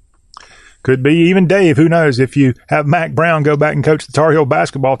 Could be even Dave. Who knows? If you have Mac Brown go back and coach the Tar Heel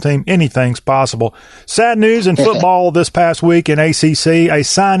basketball team, anything's possible. Sad news in football this past week in ACC. A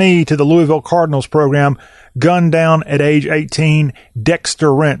signee to the Louisville Cardinals program gunned down at age 18, Dexter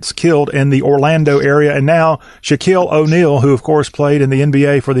Rentz, killed in the Orlando area. And now Shaquille O'Neal, who of course played in the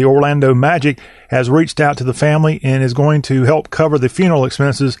NBA for the Orlando Magic, has reached out to the family and is going to help cover the funeral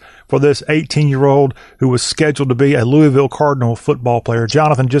expenses for this 18-year-old who was scheduled to be a Louisville Cardinal football player.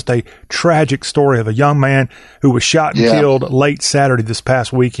 Jonathan, just a tragic story of a young man who was shot and killed late Saturday this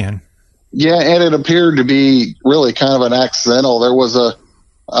past weekend. Yeah, and it appeared to be really kind of an accidental. There was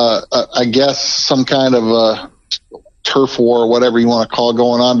I guess some kind of a turf war or whatever you want to call it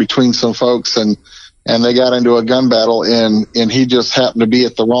going on between some folks, and they got into a gun battle, and he just happened to be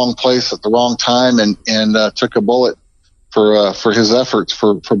at the wrong place at the wrong time and took a bullet for his efforts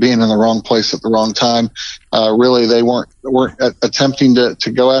for being in the wrong place at the wrong time. Really, they weren't attempting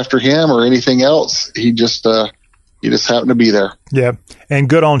to go after him or anything else. He just He just happened to be there. Yeah, and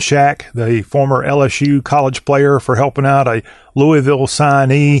good on Shaq, the former LSU college player, for helping out a Louisville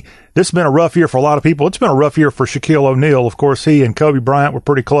signee. This has been a rough year for a lot of people. It's been a rough year for Shaquille O'Neal. Of course, he and Kobe Bryant were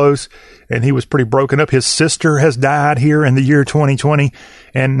pretty close, and he was pretty broken up. His sister has died here in the year 2020,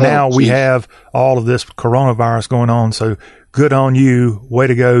 and now we have all of this coronavirus going on. So good on you. Way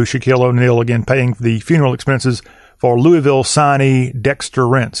to go, Shaquille O'Neal, again, paying the funeral expenses for Louisville signee Dexter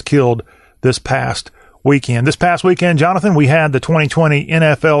Rentz, killed this past weekend. This past weekend, Jonathan, we had the 2020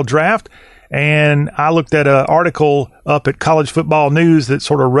 NFL Draft, and I looked at an article up at College Football News that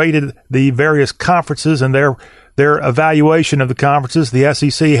sort of rated the various conferences and their evaluation of the conferences. The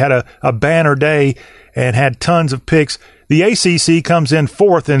SEC had a banner day and had tons of picks. The ACC comes in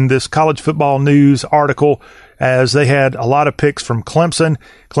fourth in this College Football News article, as they had a lot of picks from Clemson.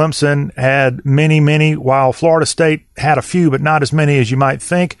 Clemson had many, while Florida State had a few, but not as many as you might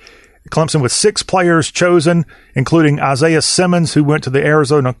think. Clemson with 6 players chosen, including Isaiah Simmons, who went to the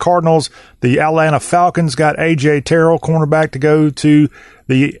Arizona Cardinals. The Atlanta Falcons got A.J. Terrell, cornerback, to go to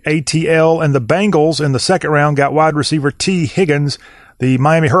the ATL. And the Bengals in the second round got wide receiver T. Higgins. The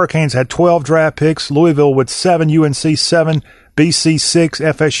Miami Hurricanes had 12 draft picks. Louisville with 7, UNC 7, BC 6,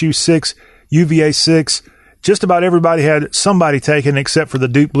 FSU 6, UVA 6. Just about everybody had somebody taken except for the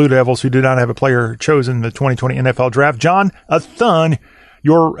Duke Blue Devils, who did not have a player chosen in the 2020 NFL Draft. John Athun,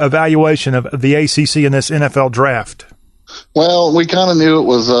 your evaluation of the ACC in this NFL Draft. Well, we kind of knew it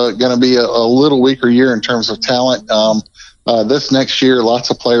was going to be a little weaker year in terms of talent. This next year, lots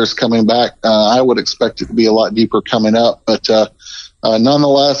of players coming back. I would expect it to be a lot deeper coming up, but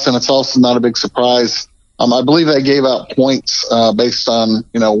nonetheless, and it's also not a big surprise. I believe they gave out points based on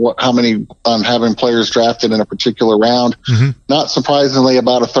how many on having players drafted in a particular round. Mm-hmm. Not surprisingly,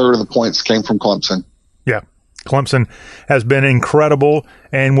 about a third of the points came from Clemson. Yeah. Clemson has been incredible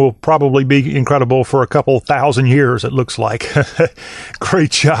and will probably be incredible for a couple thousand years, it looks like. Great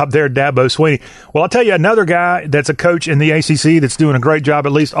job there, Dabo Swinney. Well, I'll tell you another guy that's a coach in the ACC that's doing a great job,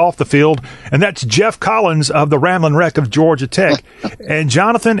 at least off the field, and that's Jeff Collins of the Ramblin' Wreck of Georgia Tech. And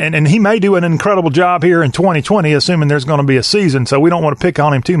Jonathan, and he may do an incredible job here in 2020, assuming there's going to be a season, so we don't want to pick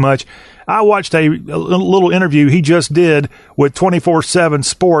on him too much. I watched a little interview he just did with 24/7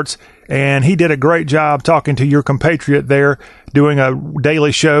 Sports, and he did a great job talking to your compatriot there, doing a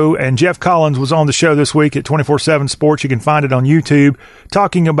daily show. And Jeff Collins was on the show this week at 24/7 Sports. You can find it on YouTube,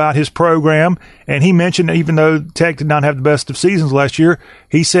 talking about his program. And he mentioned, even though Tech did not have the best of seasons last year,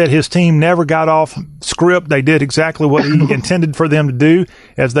 he said his team never got off script. They did exactly what he intended for them to do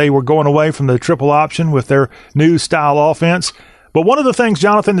as they were going away from the triple option with their new style offense. But one of the things,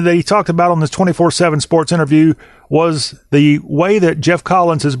 Jonathan, that he talked about on this 24/7 Sports interview was the way that Jeff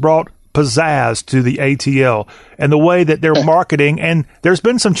Collins has brought pizzazz to the ATL and the way that they're marketing. And there's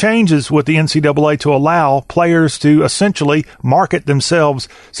been some changes with the NCAA to allow players to essentially market themselves.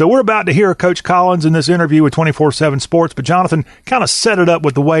 So we're about to hear Coach Collins in this interview with 24/7 Sports. But Jonathan kind of set it up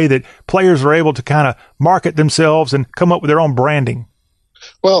with the way that players are able to kind of market themselves and come up with their own branding.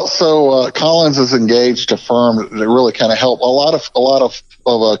 Well, so Collins has engaged a firm that really kind of help a lot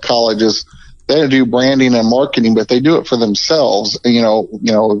of colleges. They do branding and marketing, but they do it for themselves.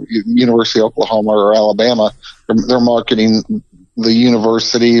 University of Oklahoma or Alabama, they're marketing the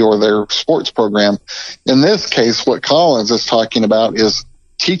university or their sports program. In this case, what Collins is talking about is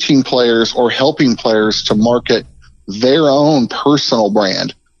teaching players or helping players to market their own personal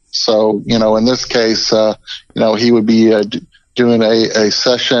brand. So, in this case, he would be doing a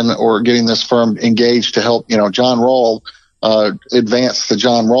session or getting this firm engaged to help, John Rawl advance the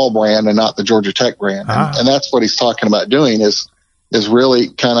John Rawl brand and not the Georgia Tech brand. And that's what he's talking about doing is really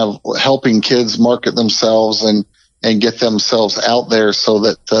kind of helping kids market themselves and get themselves out there so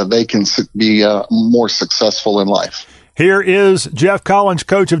that they can be more successful in life. Here is Jeff Collins,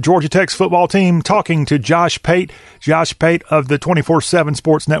 coach of Georgia Tech's football team, talking to Josh Pate. Josh Pate of the 24/7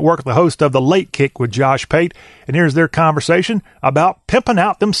 Sports Network, the host of The Late Kick with Josh Pate. And here's their conversation about pimping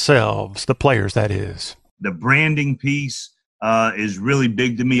out themselves, the players, that is. The branding piece is really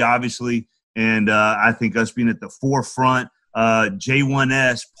big to me, obviously. And I think us being at the forefront,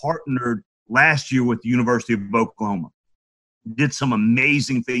 J1S partnered last year with the University of Oklahoma. Did some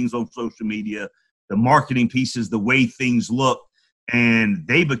amazing things on social media. The marketing pieces, the way things look, and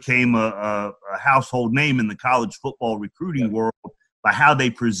they became a household name in the college football recruiting world by how they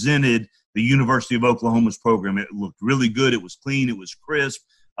presented the University of Oklahoma's program. It looked really good. It was clean. It was crisp.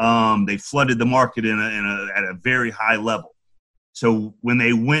 They flooded the market at a very high level. So when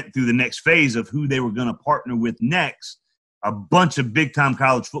they went through the next phase of who they were going to partner with next, a bunch of big-time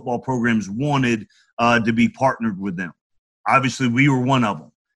college football programs wanted to be partnered with them. Obviously, we were one of them.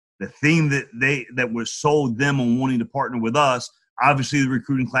 the thing that was sold them on wanting to partner with us, obviously the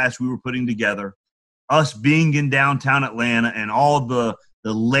recruiting class we were putting together, us being in downtown Atlanta, and all the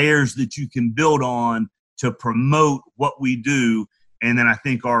layers that you can build on to promote what we do. And then I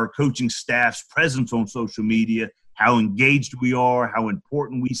think our coaching staff's presence on social media, how engaged we are, how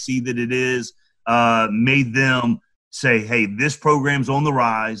important we see that it is, made them say, hey, this program's on the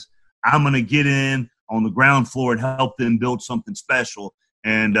rise. I'm going to get in on the ground floor and help them build something special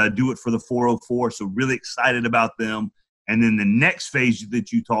and do it for the 404. So really excited about them. And then the next phase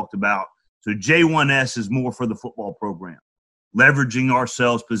that you talked about, so J1S is more for the football program, leveraging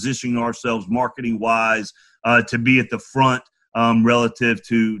ourselves, positioning ourselves marketing-wise to be at the front relative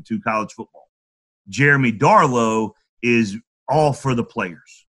to college football. Jeremy Darlow is all for the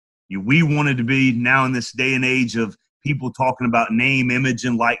players. We wanted to be, now in this day and age of people talking about name, image,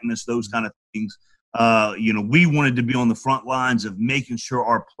 and likeness, those kind of things, we wanted to be on the front lines of making sure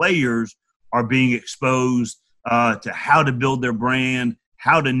our players are being exposed to how to build their brand,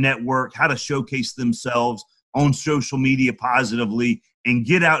 how to network, how to showcase themselves on social media positively, and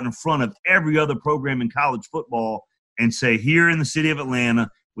get out in front of every other program in college football and say, here in the city of Atlanta,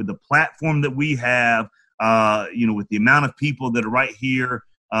 with the platform that we have, with the amount of people that are right here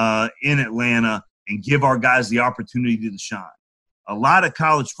in Atlanta, and give our guys the opportunity to shine. A lot of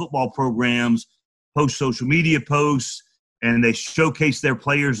college football programs post social media posts, and they showcase their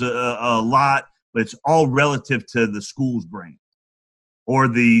players a lot, but it's all relative to the school's brand or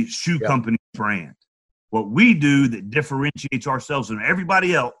the shoe company's brand. What we do that differentiates ourselves from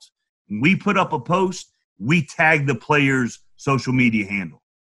everybody else, when we put up a post, we tag the player's social media handle.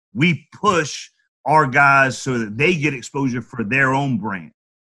 We push our guys so that they get exposure for their own brand.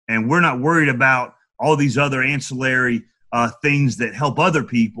 And we're not worried about all these other ancillary things that help other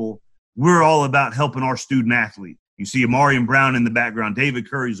people. We're all about helping our student athlete. You see Amarian Brown in the background, David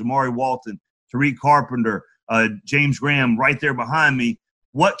Curry, Amari Walton, Tariq Carpenter, James Graham right there behind me.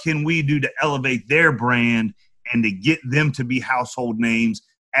 What can we do to elevate their brand and to get them to be household names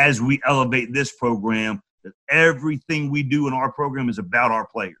as we elevate this program? That everything we do in our program is about our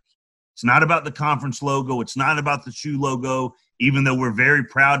players. It's not about the conference logo. It's not about the shoe logo, even though we're very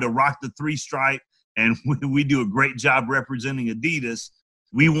proud to rock the 3-stripe and we do a great job representing Adidas.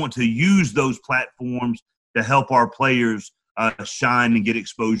 We want to use those platforms to help our players shine and get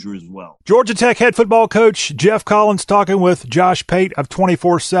exposure as well. Georgia Tech head football coach Jeff Collins talking with Josh Pate of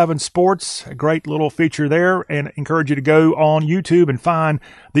 24/7 Sports. A great little feature there, and encourage you to go on YouTube and find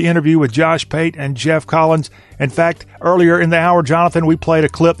the interview with Josh Pate and Jeff Collins. In fact, earlier in the hour, Jonathan, we played a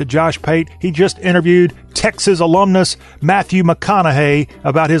clip that Josh Pate, he just interviewed Texas alumnus Matthew McConaughey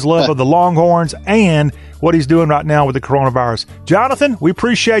about his love of the Longhorns and what he's doing right now with the coronavirus. Jonathan, we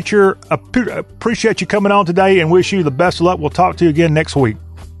appreciate you coming on today and wish you the best of luck. We'll talk to you again next week.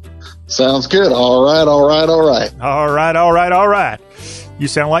 Sounds good. All right. You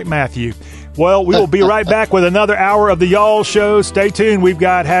sound like Matthew. Well, we will be right back with another hour of the Y'all Show. Stay tuned. We've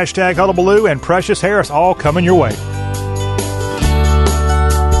got hashtag Hullabaloo and Precious Harris all coming your way.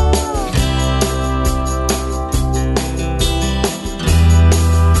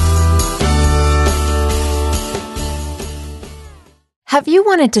 Have you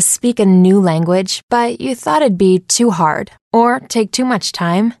wanted to speak a new language, but you thought it'd be too hard or take too much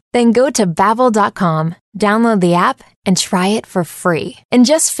time? Then go to Babbel.com, download the app, and try it for free. In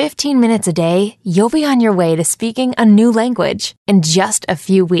just 15 minutes a day, you'll be on your way to speaking a new language in just a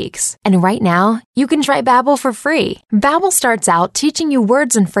few weeks. And right now, you can try Babbel for free. Babbel starts out teaching you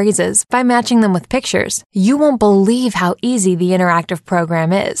words and phrases by matching them with pictures. You won't believe how easy the interactive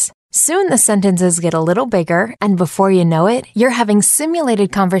program is. Soon the sentences get a little bigger, and before you know it, you're having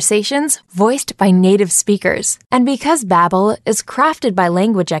simulated conversations voiced by native speakers. And because Babbel is crafted by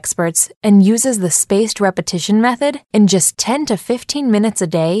language experts and uses the spaced repetition method, in just 10 to 15 minutes a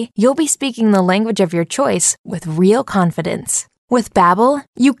day, you'll be speaking the language of your choice with real confidence. With Babbel,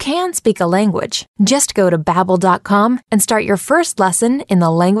 you can speak a language. Just go to Babbel.com and start your first lesson in the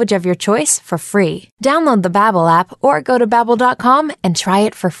language of your choice for free. Download the Babbel app or go to Babbel.com and try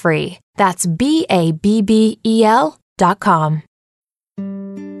it for free. That's Babbel.com.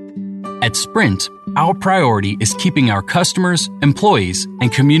 At Sprint, our priority is keeping our customers, employees,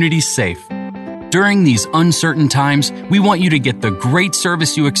 and communities safe. During these uncertain times, we want you to get the great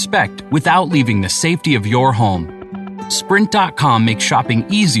service you expect without leaving the safety of your home. Sprint.com makes shopping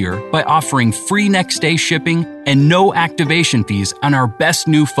easier by offering free next-day shipping and no activation fees on our best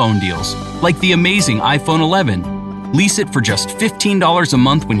new phone deals, like the amazing iPhone 11. Lease it for just $15 a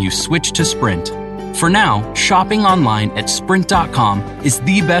month when you switch to Sprint. For now, shopping online at Sprint.com is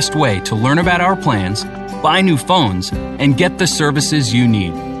the best way to learn about our plans, buy new phones, and get the services you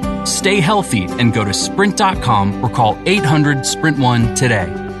need. Stay healthy and go to Sprint.com or call 800-SPRINT1 today.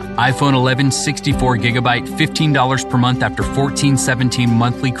 iPhone 11 64 gigabyte, $15 per month after $14.17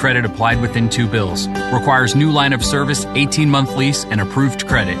 monthly credit applied within 2 bills. Requires new line of service, 18-month lease, and approved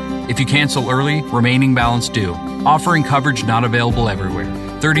credit. If you cancel early, remaining balance due. Offering coverage not available everywhere.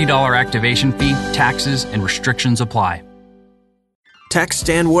 $30 activation fee, taxes, and restrictions apply. Text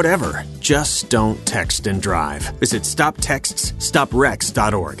and whatever. Just don't text and drive. Visit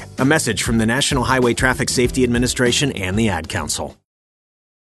StopTextsStopWrecks.org. A message from the National Highway Traffic Safety Administration and the Ad Council.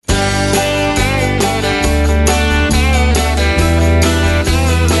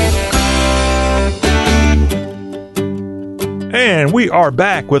 And we are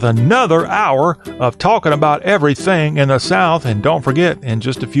back with another hour of talking about everything in the South. And don't forget, in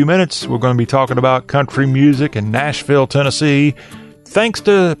just a few minutes, we're going to be talking about country music in Nashville, Tennessee. Thanks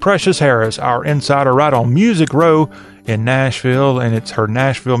to Precious Harris, our insider right on Music Row in Nashville. And it's her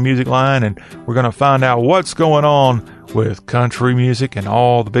Nashville music line. And we're going to find out what's going on with country music and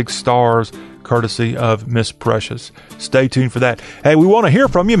all the big stars, courtesy of Miss Precious. Stay tuned for that. Hey, we want to hear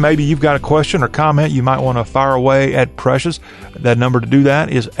from you. Maybe you've got a question or comment you might want to fire away at Precious. That number to do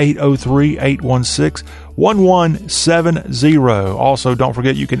that is 803-816-1170. Also, don't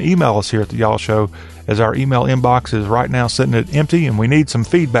forget you can email us here at the Y'all Show, as our email inbox is right now sitting at empty, and we need some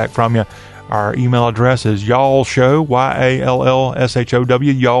feedback from you. Our email address is y'allshow,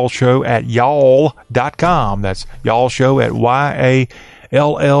 YALLSHOW, y'allshow at y'all.com. That's y'allshow at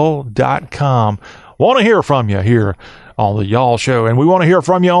YALL.com. Want to hear from you here on the Y'all Show. And we want to hear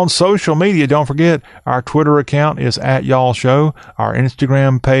from you on social media. Don't forget, our Twitter account is at Y'all Show. Our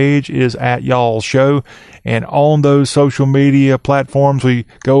Instagram page is at Y'all Show. And on those social media platforms, we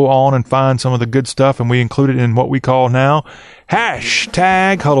go on and find some of the good stuff, and we include it in what we call now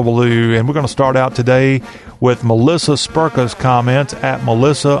Hashtag Hullabaloo. And we're going to start out today with Melissa Spurka's comments at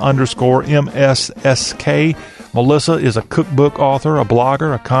Melissa_MSSK. Melissa is a cookbook author, a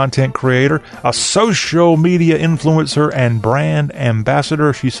blogger, a content creator, a social media influencer, and brand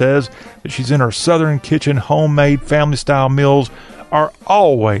ambassador. She says that she's in her Southern kitchen. Homemade family-style meals are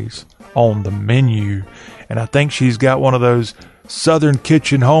always on the menu. And I think she's got one of those Southern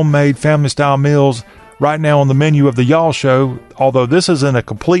kitchen homemade family-style meals right now on the menu of the Y'all Show. Although this isn't a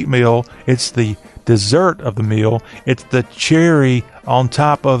complete meal, it's the dessert of the meal. It's the cherry on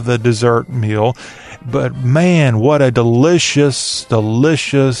top of the dessert meal. But man, what a delicious,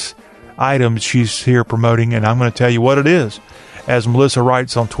 delicious item she's here promoting. And I'm going to tell you what it is. As Melissa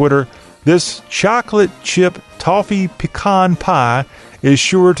writes on Twitter, this chocolate chip toffee pecan pie is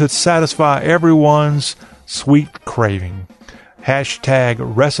sure to satisfy everyone's sweet craving. Hashtag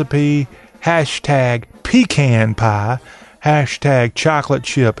recipe, hashtag pecan pie, hashtag chocolate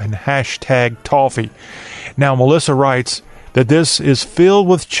chip, and hashtag toffee. Now, Melissa writes that this is filled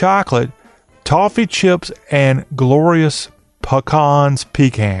with chocolate, toffee chips, and glorious pecans.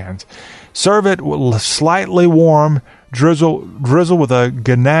 Serve it slightly warm, drizzle with a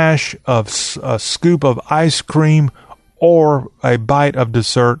ganache of a scoop of ice cream or a bite of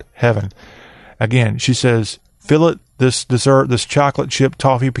dessert heaven. Again, she says, fill it, this dessert, this chocolate chip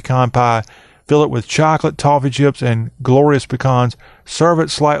toffee pecan pie, fill it with chocolate, toffee chips, and glorious pecans. Serve it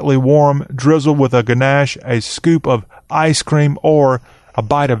slightly warm, drizzle with a ganache, a scoop of ice cream, or a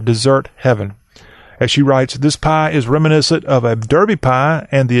bite of dessert heaven. As she writes, this pie is reminiscent of a derby pie,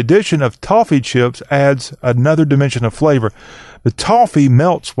 and the addition of toffee chips adds another dimension of flavor. The toffee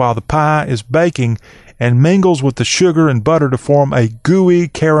melts while the pie is baking and mingles with the sugar and butter to form a gooey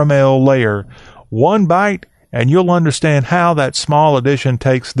caramel layer. One bite, and you'll understand how that small addition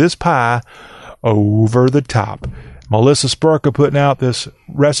takes this pie over the top. Melissa Spurka putting out this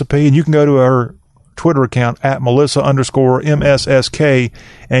recipe, and you can go to her Twitter account at Melissa_MSSK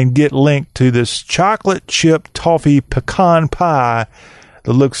and get linked to this chocolate chip toffee pecan pie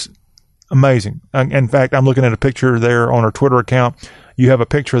that looks amazing. In fact, I'm looking at a picture there on her Twitter account. You have a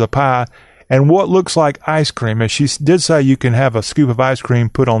picture of the pie and what looks like ice cream. And she did say you can have a scoop of ice cream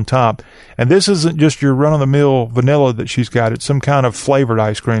put on top. And this isn't just your run-of-the-mill vanilla that she's got. It's some kind of flavored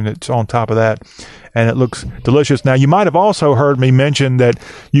ice cream that's on top of that. And it looks delicious. Now, you might have also heard me mention that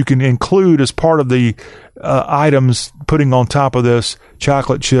you can include as part of the items putting on top of this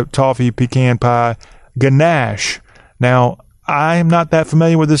chocolate chip toffee pecan pie, ganache. Now, I'm not that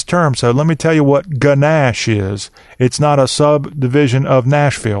familiar with this term, so let me tell you what ganache is. It's not a subdivision of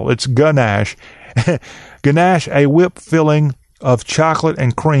Nashville. It's ganache. Ganache, a whipped filling of chocolate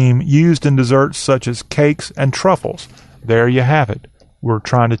and cream used in desserts such as cakes and truffles. There you have it. We're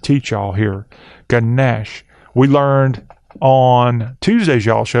trying to teach y'all here. Ganache. We learned on Tuesday's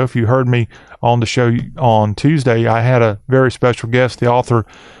Y'all Show. If you heard me on the show on Tuesday, I had a very special guest, the author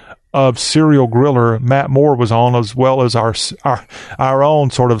of serial griller Matt Moore was on, as well as our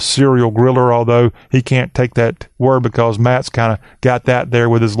own sort of serial griller, although he can't take that word because Matt's kind of got that there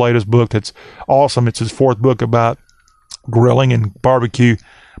with his latest book. That's awesome. It's his 4th book about grilling and barbecue.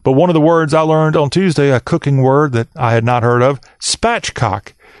 But one of the words I learned on Tuesday, a cooking word that I had not heard of,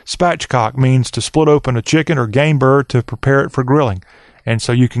 spatchcock. Spatchcock means to split open a chicken or game bird to prepare it for grilling. And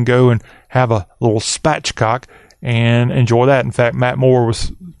so you can go and have a little spatchcock and enjoy that. In fact, Matt Moore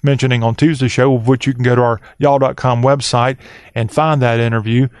was mentioning on Tuesday's show, of which you can go to our y'all.com website and find that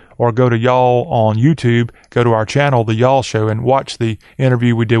interview, or go to y'all on YouTube, go to our channel, The Y'all Show, and watch the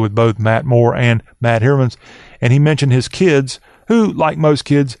interview we did with both Matt Moore and Matt Hermans. And he mentioned his kids, who, like most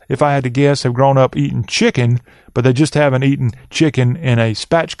kids, if I had to guess, have grown up eating chicken, but they just haven't eaten chicken in a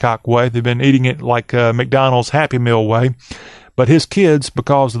spatchcock way. They've been eating it like McDonald's Happy Meal way. But his kids,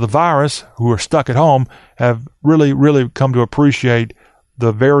 because of the virus, who are stuck at home, have really, really come to appreciate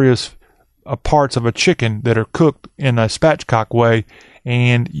the various parts of a chicken that are cooked in a spatchcock way,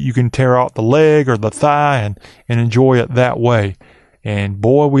 and you can tear out the leg or the thigh and enjoy it that way. And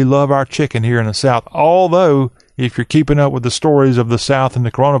boy, we love our chicken here in the South. Although, if you're keeping up with the stories of the South and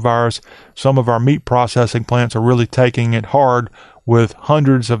the coronavirus, some of our meat processing plants are really taking it hard, with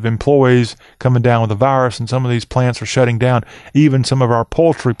hundreds of employees coming down with the virus, and some of these plants are shutting down. Even some of our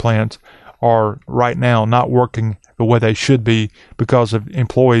poultry plants are right now not working the way they should be because of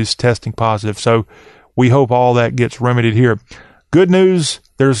employees testing positive. So we hope all that gets remedied here. Good news,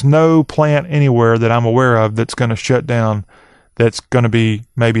 there's no plant anywhere that I'm aware of that's going to shut down, that's going to be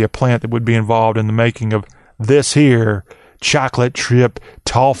maybe a plant that would be involved in the making of this here chocolate chip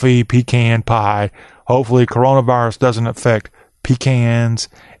toffee pecan pie. Hopefully coronavirus doesn't affect pecans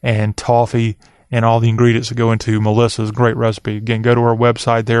and toffee and all the ingredients that go into Melissa's great recipe. Again, go to her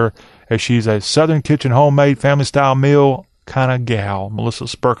website there, as she's a Southern Kitchen homemade family style meal kind of gal. Melissa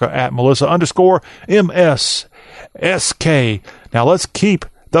Spurka at Melissa_MSSK. Now let's keep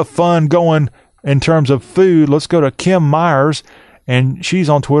the fun going in terms of food. Let's go to Kim Myers, and she's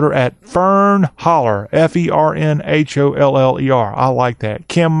on Twitter at Fern Holler, FERNHOLLER. I like that.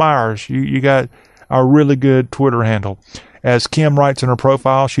 Kim Myers, you got a really good Twitter handle. As Kim writes in her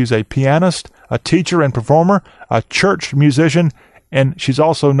profile, she's a pianist, a teacher and performer, a church musician, and she's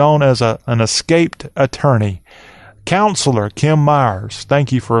also known as an escaped attorney. Counselor Kim Myers,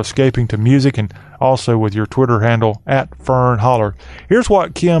 thank you for escaping to music, and also with your Twitter handle at Fern Holler. Here's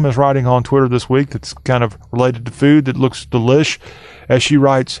what Kim is writing on Twitter this week that's kind of related to food that looks delish. As she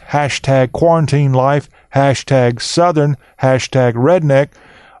writes, hashtag quarantine life, hashtag southern, hashtag redneck,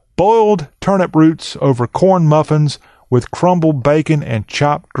 boiled turnip roots over corn muffins with crumbled bacon and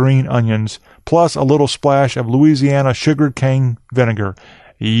chopped green onions, plus a little splash of Louisiana sugar cane vinegar.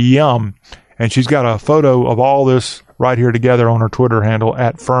 Yum. And she's got a photo of all this right here together on her Twitter handle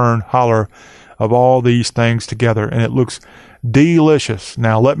at Fern Holler, of all these things together, and it looks delicious.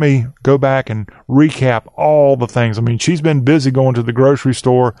 Now let me go back and recap all the things. I mean, she's been busy going to the grocery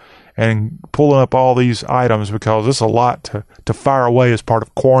store and pulling up all these items because it's a lot to fire away as part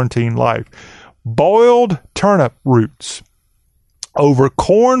of quarantine life. Boiled turnip roots over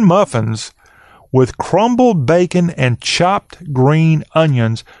corn muffins with crumbled bacon and chopped green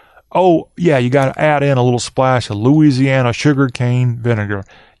onions. Oh, yeah, you got to add in a little splash of Louisiana sugar cane vinegar.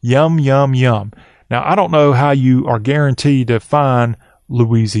 Yum, yum, yum. Now, I don't know how you are guaranteed to find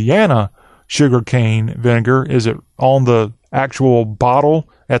Louisiana sugar cane vinegar. Is it on the actual bottle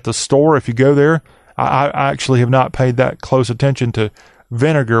at the store if you go there? I actually have not paid that close attention to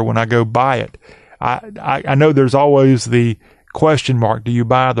vinegar when I go buy it. I know there's always the question mark. Do you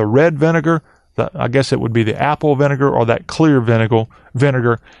buy the red vinegar? I guess it would be the apple vinegar or that clear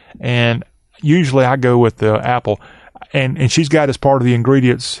vinegar. And usually I go with the apple. And she's got as part of the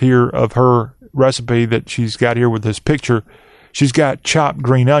ingredients here of her recipe that she's got here with this picture, she's got chopped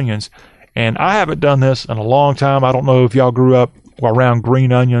green onions. And I haven't done this in a long time. I don't know if y'all grew up around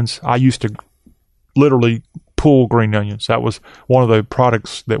green onions. I used to literally pull green onions. That was one of the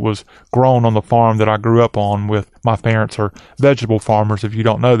products that was grown on the farm that I grew up on with my parents, are vegetable farmers, if you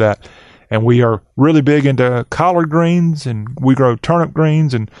don't know that. And we are really big into collard greens, and we grow turnip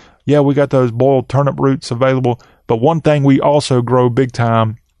greens, and yeah, we got those boiled turnip roots available. But one thing we also grow big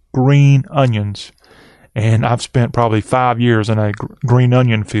time, green onions. And I've spent probably 5 years in a green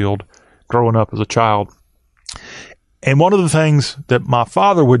onion field growing up as a child. And one of the things that my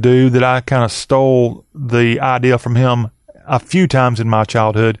father would do that I kind of stole the idea from him a few times in my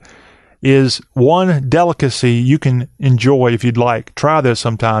childhood is one delicacy you can enjoy if you'd like. Try this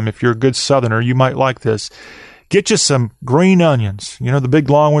sometime. If you're a good Southerner, you might like this. Get you some green onions. You know, the big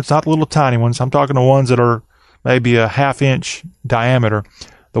long ones, not the little tiny ones. I'm talking the ones that are maybe a 1/2 inch diameter.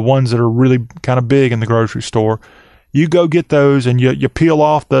 the ones that are really kind of big in the grocery store. You go get those and you peel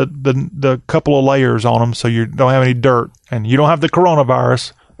off the couple of layers on them so you don't have any dirt and you don't have the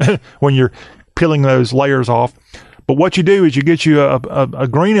coronavirus when you're peeling those layers off. But what you do is you get you a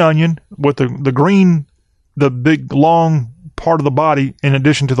green onion with the big long part of the body in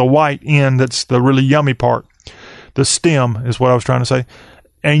addition to the white end that's the really yummy part. The stem is what I was trying to say.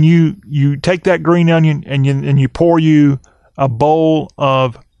 And you take that green onion and you pour you a bowl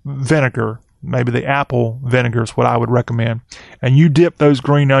of vinegar. Maybe the apple vinegar is what I would recommend. And you dip those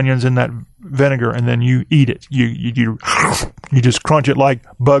green onions in that vinegar and then you eat it. You just crunch it like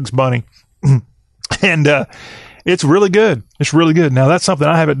Bugs Bunny. And it's really good. It's really good. Now that's something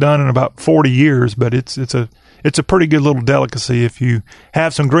I haven't done in about 40 years, but it's a pretty good little delicacy. If you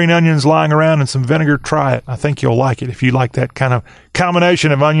have some green onions lying around and some vinegar, try it. I think you'll like it if you like that kind of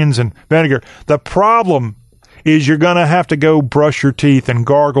combination of onions and vinegar. The problem is you're going to have to go brush your teeth and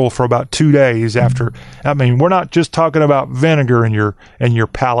gargle for about 2 days after. I mean, we're not just talking about vinegar in your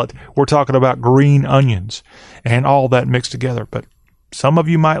palate. We're talking about green onions and all that mixed together. But some of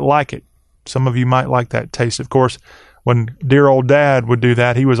you might like it. Some of you might like that taste. Of course, when dear old Dad would do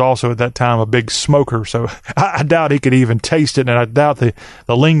that, he was also at that time a big smoker. So I doubt he could even taste it. And I doubt the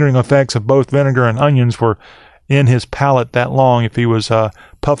lingering effects of both vinegar and onions were in his palate that long if he was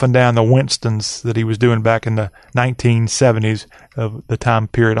puffing down the Winstons that he was doing back in the 1970s of the time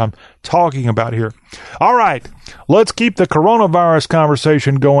period I'm talking about here. All right, let's keep the coronavirus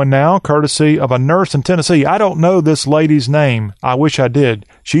conversation going now, courtesy of a nurse in Tennessee. I don't know this lady's name. I wish I did.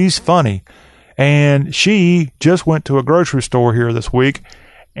 She's funny. And she just went to a grocery store here this week,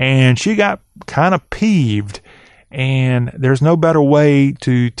 and she got kind of peeved. And there's no better way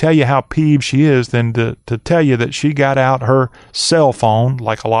to tell you how peeved she is than to tell you that she got out her cell phone,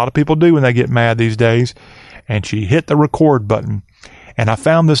 like a lot of people do when they get mad these days, and she hit the record button. And I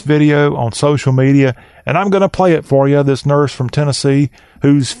found this video on social media, and I'm going to play it for you, this nurse from Tennessee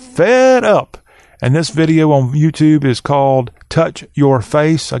who's fed up. And this video on YouTube is called Touch Your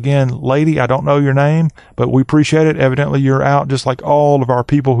Face. Again, lady, I don't know your name, but we appreciate it. Evidently, you're out just like all of our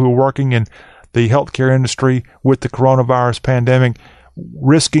people who are working in the healthcare industry with the coronavirus pandemic,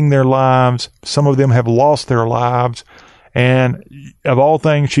 risking their lives. Some of them have lost their lives. And of all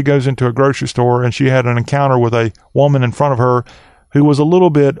things, she goes into a grocery store and she had an encounter with a woman in front of her who was a little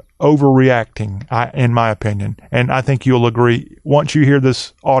bit overreacting, in my opinion. And I think you'll agree once you hear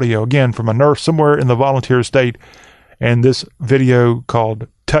this audio, again, from a nurse somewhere in the volunteer state, and this video called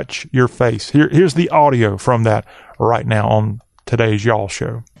Touch Your Face. Here's the audio from that right now on today's Y'all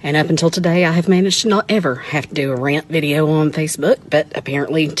Show. And up until today, I have managed to not ever have to do a rant video on Facebook, but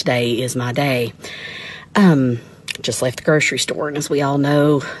apparently today is my day. Just left the grocery store, and as we all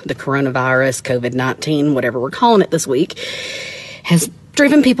know, the coronavirus, COVID-19, whatever we're calling it this week, has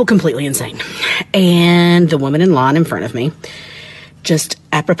driven people completely insane. And the woman in line in front of me, just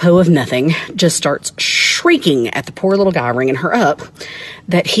apropos of nothing, just starts shrieking at the poor little guy ringing her up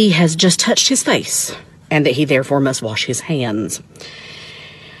that he has just touched his face and that he therefore must wash his hands.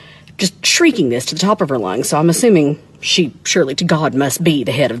 Just shrieking this to the top of her lungs. So I'm assuming she surely to God must be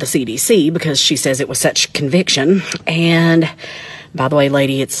the head of the CDC because she says it with such conviction. And by the way,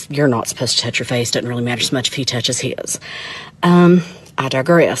 lady, you're not supposed to touch your face. Doesn't really matter so much if he touches his. I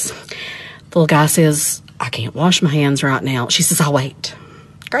digress. The little guy says, I can't wash my hands right now. She says, I'll wait.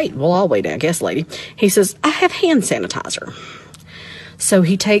 Great. Well, I'll wait, I guess, lady. He says, I have hand sanitizer. So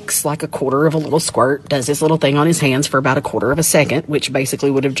he takes like a quarter of a little squirt, does this little thing on his hands for about a quarter of a second, which basically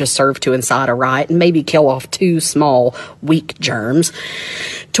would have just served to incite a riot and maybe kill off 2 small, weak germs,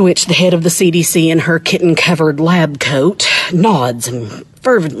 to which the head of the CDC in her kitten-covered lab coat nods and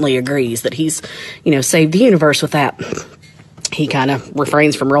fervently agrees that he's, saved the universe with that. He kind of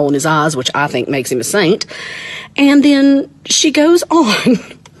refrains from rolling his eyes, which I think makes him a saint. And then she goes on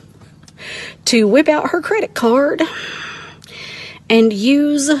to whip out her credit card and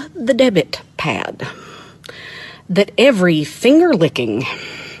use the debit pad that every finger-licking,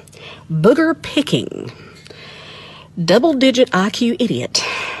 booger-picking, double-digit IQ idiot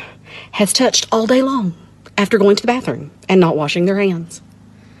has touched all day long after going to the bathroom and not washing their hands.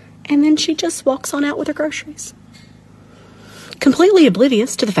 And then she just walks on out with her groceries, completely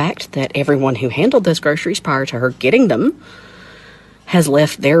oblivious to the fact that everyone who handled those groceries prior to her getting them has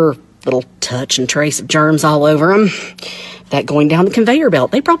left their little touch and trace of germs all over them. That going down the conveyor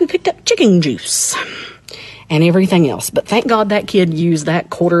belt, they probably picked up chicken juice and everything else. But thank God that kid used that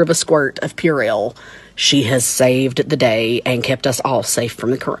quarter of a squirt of Purell. She has saved the day and kept us all safe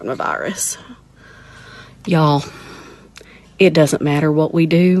from the coronavirus. Y'all, it doesn't matter what we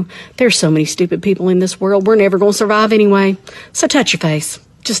do. There's so many stupid people in this world. We're never going to survive anyway. So touch your face.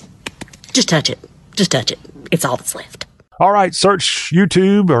 Just touch it. Just touch it. It's all that's left. All right, search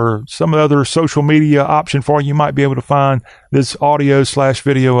YouTube or some other social media option for you. You might be able to find this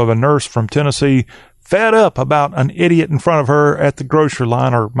audio/video of a nurse from Tennessee fed up about an idiot in front of her at the grocery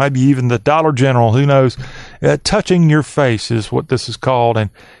line, or maybe even the Dollar General, who knows. Touching your face is what this is called,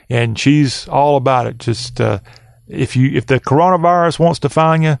 and she's all about it. Just if the coronavirus wants to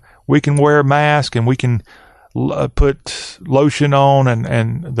find you, we can wear a mask and we can put lotion on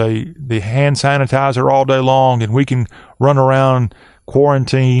and the hand sanitizer all day long, and we can run around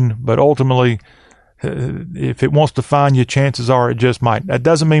quarantine, but ultimately if it wants to find you, chances are it just might. That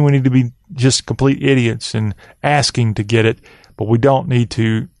doesn't mean we need to be just complete idiots and asking to get it, but we don't need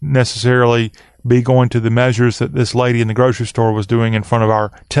to necessarily be going to the measures that this lady in the grocery store was doing in front of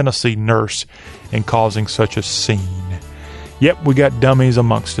our Tennessee nurse and causing such a scene. Yep, we got dummies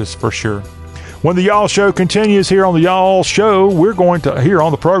amongst us for sure. When the Y'all Show continues here on the Y'all Show, we're going to, here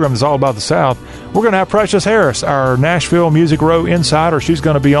on the program that's all about the South, we're going to have Precious Harris, our Nashville Music Row insider. She's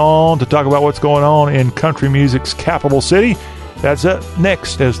going to be on to talk about what's going on in country music's capital city. That's up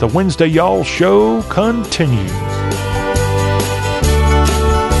next as the Wednesday Y'all Show continues.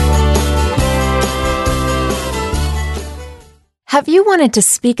 Have you wanted to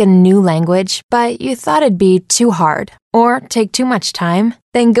speak a new language, but you thought it'd be too hard or take too much time?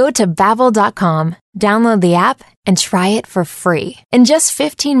 Then go to Babbel.com, download the app, and try it for free. In just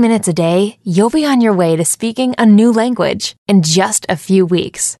 15 minutes a day, you'll be on your way to speaking a new language in just a few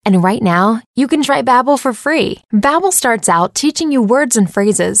weeks. And right now, you can try Babbel for free. Babbel starts out teaching you words and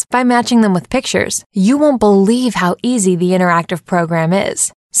phrases by matching them with pictures. You won't believe how easy the interactive program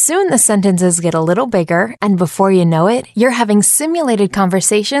is. Soon the sentences get a little bigger, and before you know it, you're having simulated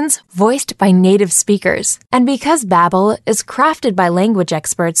conversations voiced by native speakers. And because Babbel is crafted by language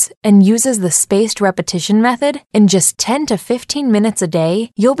experts and uses the spaced repetition method, in just 10 to 15 minutes a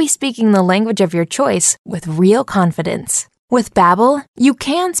day, you'll be speaking the language of your choice with real confidence. With Babbel, you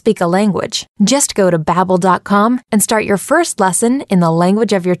can speak a language. Just go to Babbel.com and start your first lesson in the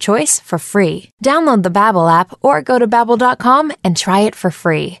language of your choice for free. Download the Babbel app or go to Babbel.com and try it for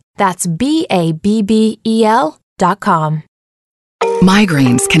free. That's Babbel.com.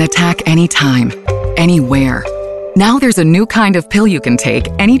 Migraines can attack anytime, anywhere. Now there's a new kind of pill you can take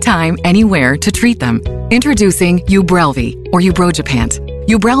anytime, anywhere to treat them. Introducing Ubrelvy or Ubrogepant.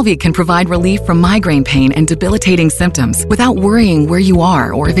 Ubrelvy can provide relief from migraine pain and debilitating symptoms without worrying where you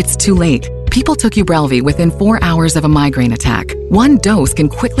are or if it's too late. People took Ubrelvy within 4 hours of a migraine attack. One dose can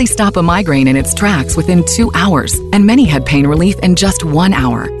quickly stop a migraine in its tracks within 2 hours, and many had pain relief in just 1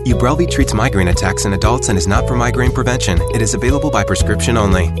 hour. Ubrelvy treats migraine attacks in adults and is not for migraine prevention. It is available by prescription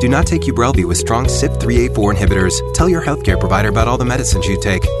only. Do not take Ubrelvy with strong CYP3A4 inhibitors. Tell your healthcare provider about all the medicines you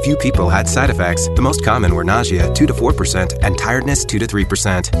take. Few people had side effects. The most common were nausea, 2 to 4%, and tiredness, 2 to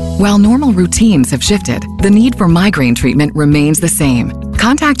 3%. While normal routines have shifted, the need for migraine treatment remains the same.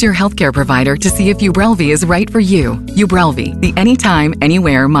 Contact your healthcare provider to see if Ubrelvy is right for you. Ubrelvy, the anytime,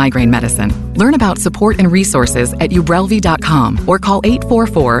 anywhere migraine medicine. Learn about support and resources at Ubrelvy.com or call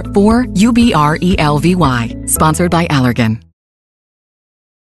 844-4-UBRELVY. Sponsored by Allergan.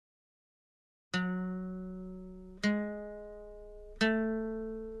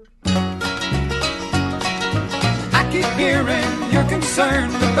 I keep hearing you're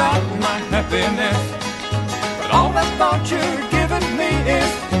concerned about my happiness, but all that thought you're giving me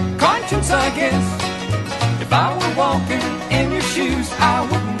is conscience, I guess. If I were walking in your shoes, I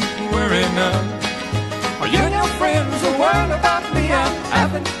wouldn't worry none. Are you and your friends are worried about me? I'm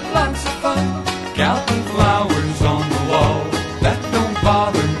having lots of fun. Counting flowers on the wall, that don't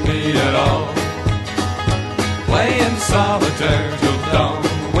bother me at all. Playing solitaire till dawn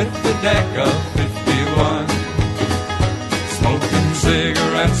with the deck of 51. Smoking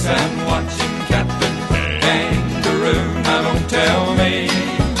cigarettes and watching Captain Kangaroo. Now don't tell me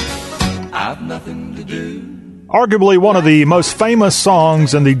I've nothing to do. Arguably one of the most famous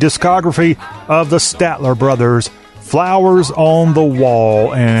songs in the discography of the Statler Brothers, Flowers on the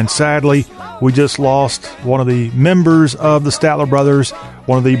Wall. And sadly, we just lost one of the members of the Statler Brothers,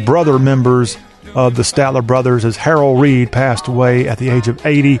 one of the brother members of the Statler Brothers, as Harold Reed passed away at the age of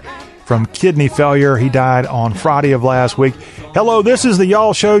 80 from kidney failure. He died on Friday of last week. Hello, this is the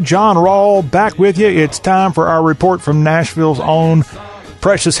Y'all Show. John Rawl back with you. It's time for our report from Nashville's own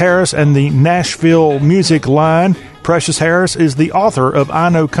Precious Harris and the Nashville Music Line. Precious Harris is the author of I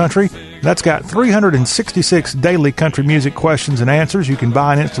Know Country. That's got 366 daily country music questions and answers. You can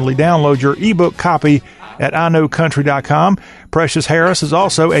buy and instantly download your ebook copy at iknowcountry.com. Precious Harris is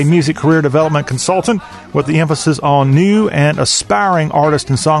also a music career development consultant with the emphasis on new and aspiring artists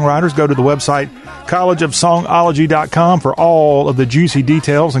and songwriters. Go to the website collegeofsongology.com for all of the juicy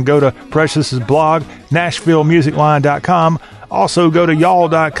details, and go to Precious's blog, NashvilleMusicLine.com. Also, go to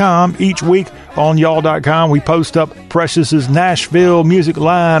y'all.com. Each week on y'all.com, we post up Precious's Nashville Music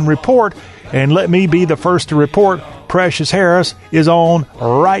Line report. And let me be the first to report, Precious Harris is on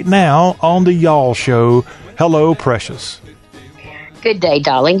right now on the Y'all Show. Hello, Precious. Good day,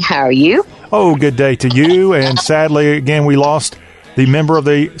 darling. How are you? Oh, good day to you. And sadly, again, we lost the member of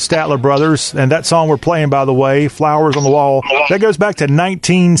the Statler Brothers. And that song we're playing, by the way, Flowers on the Wall, that goes back to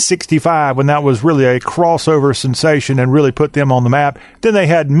 1965 when that was really a crossover sensation and really put them on the map. Then they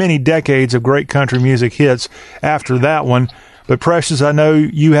had many decades of great country music hits after that one. But Precious, I know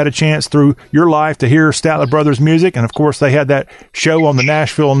you had a chance through your life to hear Statler Brothers music. And, of course, they had that show on the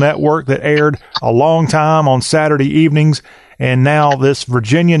Nashville Network that aired a long time on Saturday evenings. And now this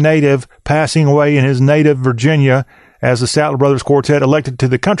Virginia native passing away in his native Virginia as the Statler Brothers Quartet elected to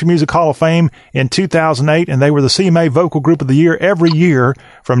the Country Music Hall of Fame in 2008. And they were the CMA Vocal Group of the Year every year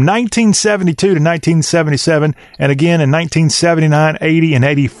from 1972 to 1977, and again in 1979, 80, and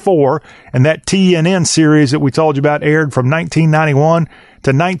 84. And that TNN series that we told you about aired from 1991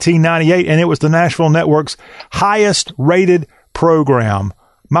 to 1998, and it was the Nashville Network's highest rated program.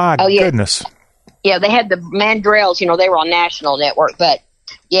 My goodness. Yeah, they had the Mandrells, they were on National Network, but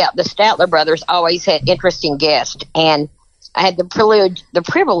yeah, the Statler Brothers always had interesting guests, and I had the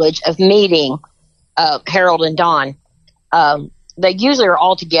privilege of meeting Harold and Don. They usually are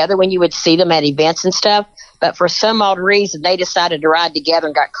all together when you would see them at events and stuff, but for some odd reason, they decided to ride together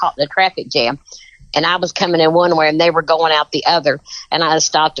and got caught in a traffic jam. And I was coming in one way, and they were going out the other. And I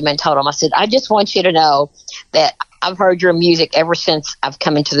stopped them and told them, I said, I just want you to know that I've heard your music ever since I've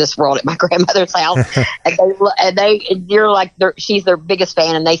come into this world at my grandmother's house. She's their biggest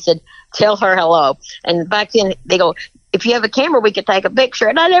fan. And they said, tell her hello. And back then they go, if you have a camera, we could take a picture.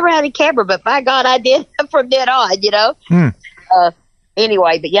 And I never had a camera, but by God, I did from then on,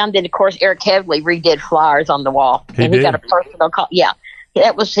 Anyway, but yeah, and then of course, Eric Heavley redid Flowers on the Wall. He got a personal call. Yeah.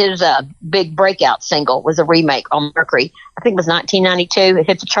 That was his big breakout single, was a remake on Mercury. I think it was 1992. It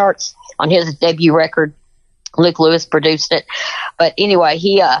hit the charts on his debut record. Luke Lewis produced it. But anyway,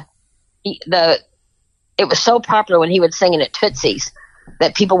 it was so popular when he would sing it at Tootsie's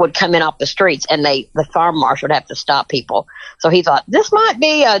that people would come in off the streets, and the fire marshal would have to stop people. So he thought, this might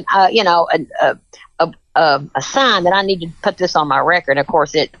be a sign that I need to put this on my record. And of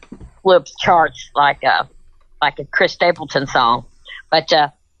course, it flipped the charts like a Chris Stapleton song. But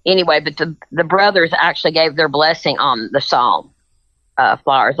anyway, but the brothers actually gave their blessing on the song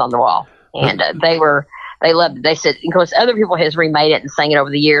Flowers on the Wall. And they loved it. They said, of course, other people has remade it and sang it over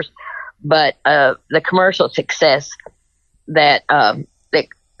the years, but the commercial success that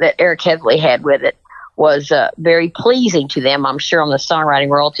Eric Heavley had with it was very pleasing to them, I'm sure, on the songwriting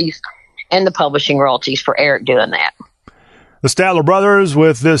royalties and the publishing royalties for Eric doing that. The Statler Brothers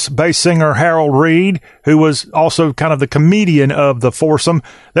with this bass singer Harold Reed, who was also kind of the comedian of the foursome.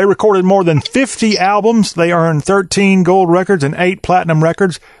 They recorded more than 50 albums. They earned 13 gold records and 8 platinum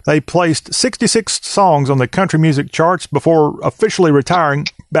records. They placed 66 songs on the country music charts before officially retiring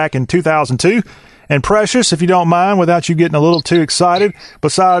back in 2002. And Precious, if you don't mind, without you getting a little too excited,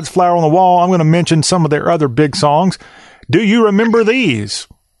 besides Flower on the Wall, I'm going to mention some of their other big songs. Do you remember these?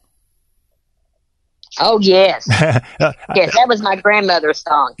 Oh, yes. Yes, that was my grandmother's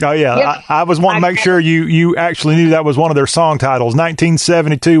song. Oh, yeah. Yes. I was wanting to make sure you actually knew that was one of their song titles.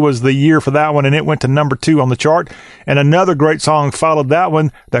 1972 was the year for that one, and it went to number 2 on the chart. And another great song followed that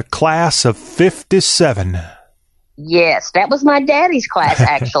one, The Class of 57. Yes, that was my daddy's class,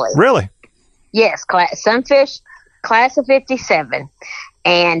 actually. Really? Yes, Sunfish, Class of 57.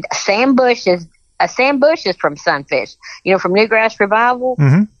 And Sam Bush is from Sunfish, from Newgrass Revival.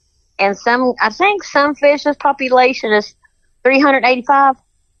 Mm-hmm. And I think Sunfish's population is 385.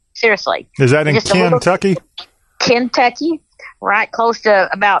 Seriously. Is that in Kentucky? Kentucky, right close to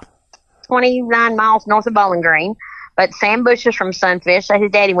about 29 miles north of Bowling Green. But Sam Bush is from Sunfish.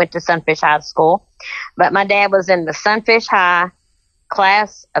 His daddy went to Sunfish High School. But my dad was in the Sunfish High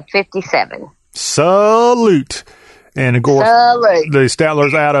Class of 57. Salute. And, of course, the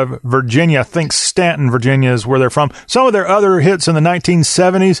Statlers out of Virginia. I think Stanton, Virginia is where they're from. Some of their other hits in the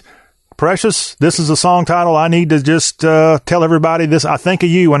 1970s. Precious, this is a song title I need to just tell everybody this. I think of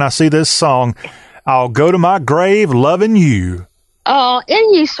you when I see this song. I'll go to my grave loving you. Oh,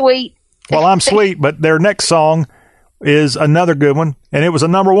 isn't you sweet? Well, I'm sweet, but their next song is another good one, and it was a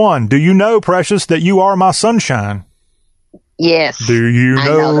number 1. Do you know, Precious, that you are my sunshine? Yes. Do you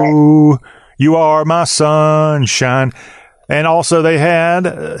know You Are My Sunshine. And also they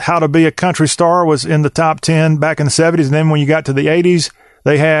had How to Be a Country Star was in the top 10 back in the 70s. And then when you got to the 80s,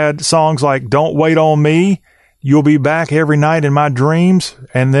 they had songs like Don't Wait on Me, You'll Be Back Every Night in My Dreams.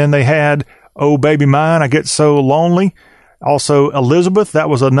 And then they had Oh Baby Mine, I Get So Lonely. Also Elizabeth, that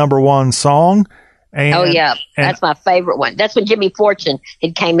was a number one song. And, oh, yeah. That's my favorite one. That's when Jimmy Fortune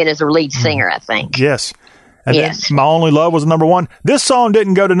had came in as a lead singer, I think. Yes. And yes. My Only Love was number one. This song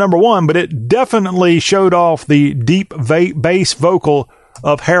didn't go to number one, but it definitely showed off the deep bass vocal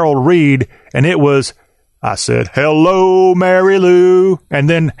of Harold Reed. And it was, I said, hello, Mary Lou. And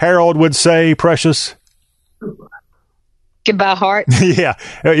then Harold would say, Precious. Goodbye, Heart. Yeah.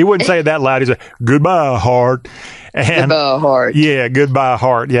 He wouldn't say it that loud. He'd say, Goodbye, Heart. And, Goodbye, Heart. Yeah, Goodbye,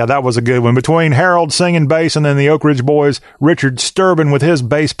 Heart. Yeah, that was a good one. Between Harold singing bass and then the Oak Ridge Boys, Richard Sturban with his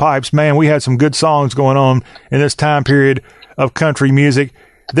bass pipes, man, we had some good songs going on in this time period of country music.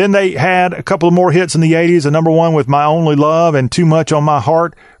 Then they had a couple of more hits in the 80s, a number one with My Only Love and Too Much on My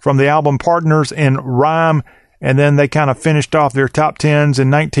Heart from the album Partners in Rhyme. And then they kind of finished off their top 10s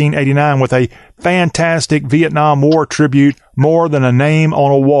in 1989 with a fantastic Vietnam War tribute, More Than a Name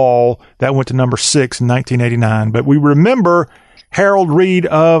on a Wall. That went to number 6 in 1989. But we remember Harold Reed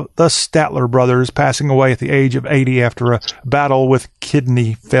of the Statler Brothers passing away at the age of 80 after a battle with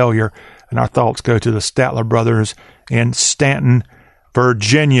kidney failure. And our thoughts go to the Statler Brothers in Stanton,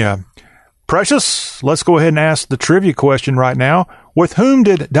 Virginia. Precious, let's go ahead and ask the trivia question right now. With whom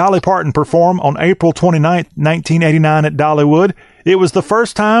did Dolly Parton perform on April 29th, 1989 at Dollywood? It was the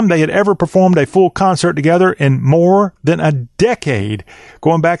first time they had ever performed a full concert together in more than a decade.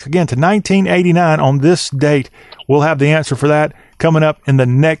 Going back again to 1989 on this date. We'll have the answer for that coming up in the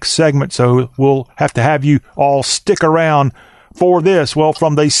next segment, so we'll have to have you all stick around for this. Well,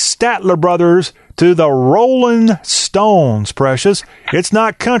 from the Statler Brothers to the Rolling Stones, Precious. It's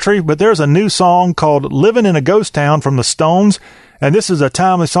not country, but there's a new song called Living in a Ghost Town from the Stones. And this is a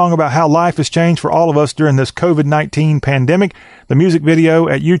timely song about how life has changed for all of us during this COVID-19 pandemic. The music video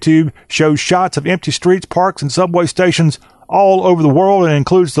at YouTube shows shots of empty streets, parks, and subway stations all over the world and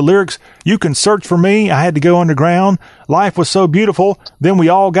includes the lyrics, "You can search for me, I had to go underground. Life was so beautiful, then we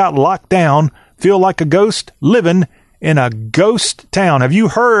all got locked down. Feel like a ghost living in a ghost town." Have you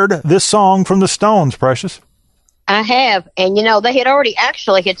heard this song from the Stones, Precious? I have. And, you know, they had already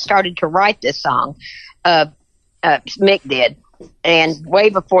actually had started to write this song. Mick did. And way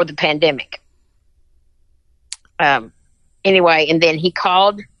before the pandemic. Anyway, and then he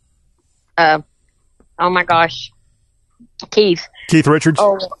called, oh my gosh, Keith Richards.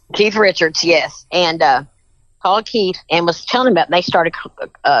 Oh, Keith Richards, yes. And called Keith and was telling him about it. They started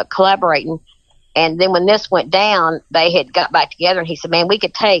collaborating. And then when this went down, they had got back together and he said, man, we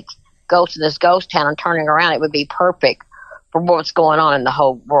could go to this ghost town and turning around. It would be perfect for what's going on in the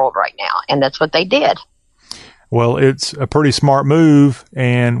whole world right now. And that's what they did. Well, it's a pretty smart move,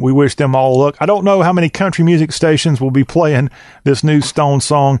 and we wish them all luck. I don't know how many country music stations will be playing this new Stone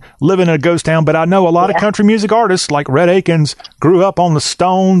song, Living in a Ghost Town, but I know a lot of country music artists like Rhett Akins grew up on the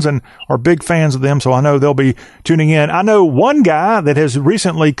Stones and are big fans of them, so I know they'll be tuning in. I know one guy that has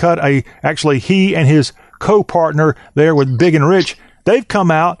recently actually he and his co-partner there with Big and Rich, they've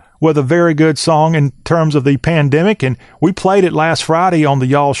come out with a very good song in terms of the pandemic, and we played it last Friday on the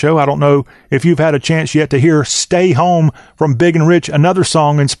Y'all Show. I don't know if you've had a chance yet to hear Stay Home from Big and Rich, another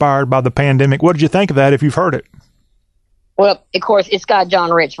song inspired by the pandemic. What did you think of that if you've heard it? Well, of course, it's got John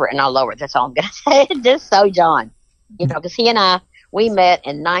Rich written all over it. That's all I'm going to say. Just so John. You know, because he and I, we met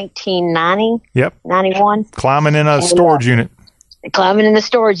in 1990, 91. Climbing in a storage unit. Climbing in the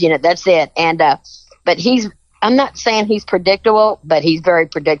storage unit, that's it. And but I'm not saying he's predictable, but he's very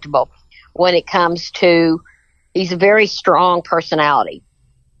predictable when it comes to, he's a very strong personality.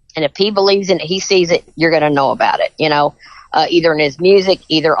 And if he believes in it, he sees it, you're going to know about it, you know, either in his music,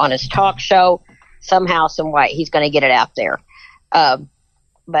 either on his talk show, somehow, some way, he's going to get it out there.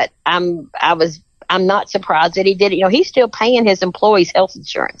 But I'm not surprised that he did it. You know, he's still paying his employees health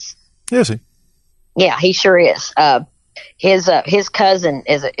insurance. Is he? Yeah, he sure is. His cousin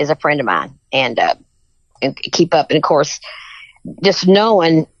is a friend of mine, and keep up. And of course, just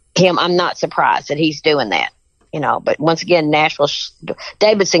knowing him, I'm not surprised that he's doing that, you know. But once again, Nashville,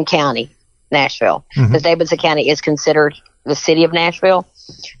 Davidson County, Nashville, because Davidson County is considered the city of Nashville.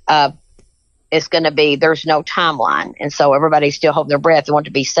 It's going to be, there's no timeline. And so everybody's still holding their breath and want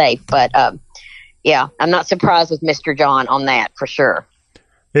to be safe. But yeah, I'm not surprised with Mr. John on that for sure.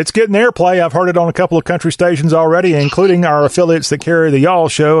 It's getting airplay. I've heard it on a couple of country stations already, including our affiliates that carry the Y'all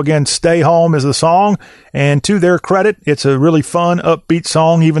Show. Again, Stay Home is the song, and to their credit, it's a really fun, upbeat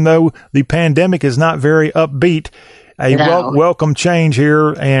song, even though the pandemic is not very upbeat. a welcome change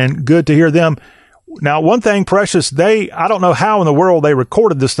here, and good to hear them. Now, one thing, Precious, I don't know how in the world they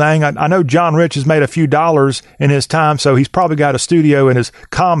recorded this thing. I know John Rich has made a few dollars in his time, so he's probably got a studio in his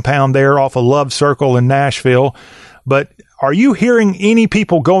compound there off of Love Circle in Nashville. But are you hearing any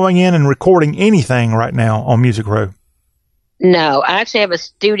people going in and recording anything right now on Music Row? No, I actually have a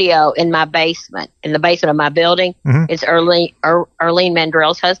studio in my basement, in the basement of my building. Mm-hmm. It's Arlene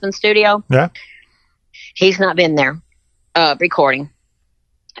Mandrell's husband's studio. Yeah. He's not been there recording.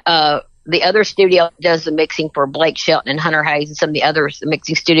 The other studio does the mixing for Blake Shelton and Hunter Hayes and some of the others, the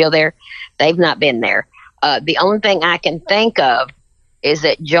mixing studio there. They've not been there. The only thing I can think of is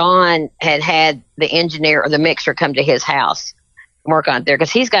that John had the engineer or the mixer come to his house and work on it there,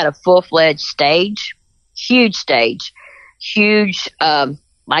 because he's got a full-fledged stage, huge,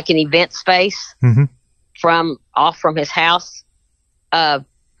 like an event space from his house. And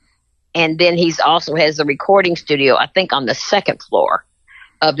then he's also has the recording studio, I think, on the second floor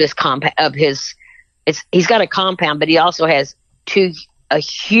of this compound he's got a compound, but he also has a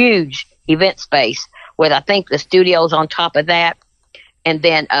huge event space with, I think, the studio's on top of that. And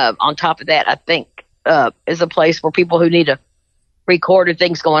then on top of that, I think is a place where people who need to record or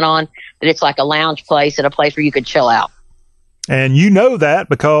things going on, that it's like a lounge place and a place where you could chill out. And you know that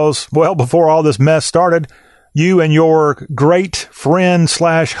because, well, before all this mess started, you and your great friend /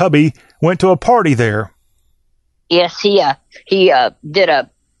 hubby went to a party there. Yes, he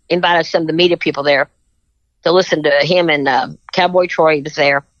invited some of the media people there to listen to him, and Cowboy Troy was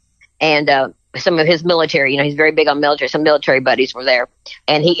there, and some of his military, he's very big on military, some military buddies were there,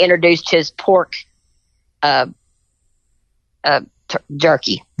 and he introduced his pork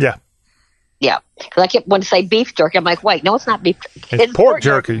jerky. Yeah. Yeah, because I kept wanting to say beef jerky. I'm like, wait, no, it's not beef jerky. It's pork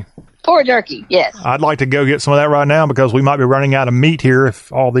jerky. Pork jerky, yes. I'd like to go get some of that right now, because we might be running out of meat here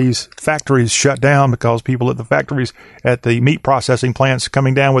if all these factories shut down, because people at the factories, at the meat processing plants,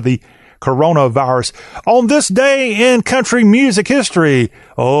 coming down with the coronavirus. On this day in country music history,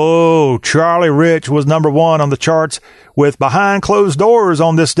 Charlie Rich was number one on the charts with Behind Closed Doors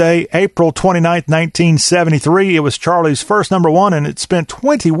on this day, April 29th, 1973. It was Charlie's first number one, and it spent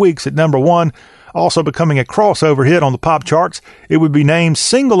 20 weeks at number one, also becoming a crossover hit on the pop charts. It would be named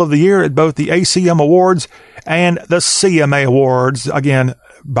Single of the Year at both the ACM Awards and the CMA Awards. Again,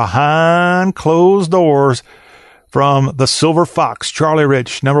 Behind Closed Doors from the Silver Fox, Charlie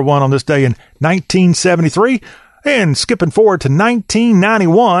Rich, number one on this day in 1973. And skipping forward to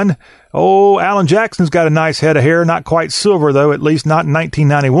 1991, Alan Jackson's got a nice head of hair, not quite silver though, at least not in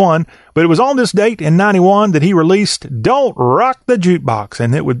 1991. But it was on this date in 91 that he released Don't Rock the Jukebox,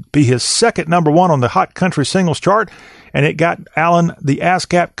 and it would be his second number one on the Hot Country Singles chart, and it got Alan the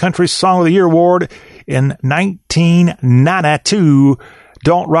ASCAP Country Song of the Year award in 1992.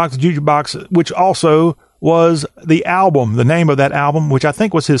 Don't Rock the Jukebox, which also was the name of that album, which I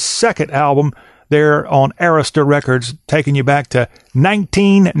think was his second album there on Arista Records, taking you back to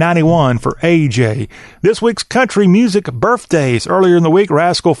 1991 for AJ. This week's country music birthdays. Earlier in the week,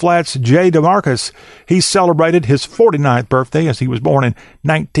 Rascal Flatts' Jay DeMarcus, he celebrated his 49th birthday as he was born in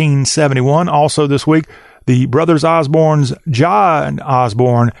 1971. Also this week, the Brothers Osborne's John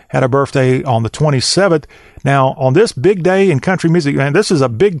Osborne had a birthday on the 27th. Now, on this big day in country music, man, this is a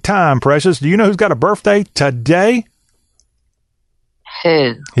big time, Precious. Do you know who's got a birthday today?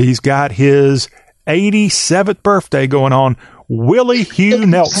 Who? He's got his 87th birthday going on. Willie Hugh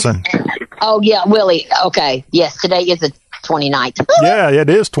Nelson. Oh, yeah, Willie. Okay. Yes, today is the 29th. Yeah, it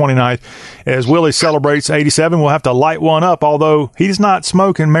is 29th. As Willie celebrates 87, we'll have to light one up, although he's not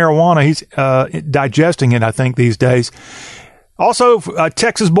smoking marijuana. He's digesting it, I think, these days. Also,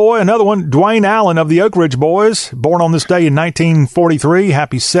 Texas boy, another one, Dwayne Allen of the Oak Ridge Boys, born on this day in 1943.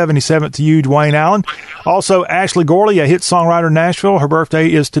 Happy 77th to you, Dwayne Allen. Also, Ashley Gorley, a hit songwriter in Nashville. Her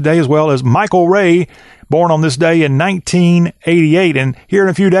birthday is today, as well as Michael Ray, born on this day in 1988. And here in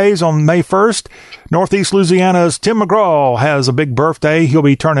a few days, on May 1st, Northeast Louisiana's Tim McGraw has a big birthday. He'll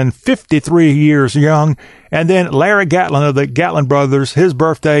be turning 53 years young. And then Larry Gatlin of the Gatlin Brothers, his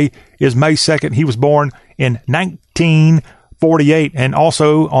birthday is May 2nd. He was born in 1948. And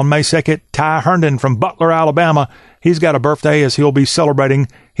also on May 2nd, Ty Herndon from Butler, Alabama. He's got a birthday, as he'll be celebrating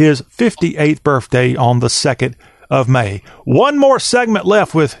his 58th birthday on the 2nd of May. One more segment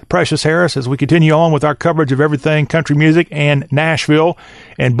left with Precious Harris as we continue on with our coverage of everything country music and Nashville.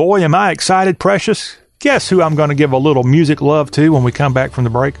 And boy, am I excited, Precious. Guess who I'm going to give a little music love to when we come back from the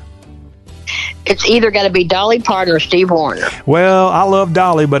break? It's either got to be Dolly Parton or Steve Wariner. Well, I love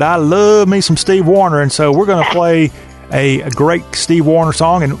Dolly, but I love me some Steve Wariner, and so we're going to play a great Steve Wariner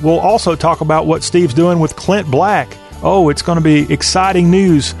song, and we'll also talk about what Steve's doing with Clint Black Oh, it's going to be exciting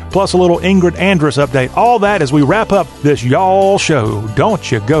news, plus a little Ingrid Andress update. All that as we wrap up this Y'all Show.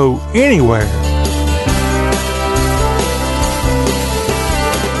 Don't you go anywhere.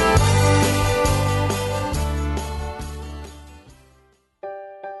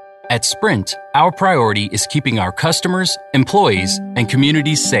 At Sprint, our priority is keeping our customers, employees, and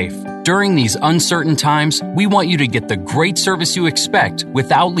communities safe. During these uncertain times, we want you to get the great service you expect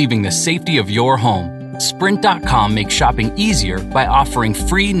without leaving the safety of your home. Sprint.com makes shopping easier by offering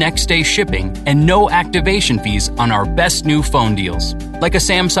free next-day shipping and no activation fees on our best new phone deals, like a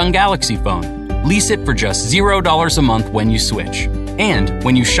Samsung Galaxy phone. Lease it for just $0 a month when you switch. And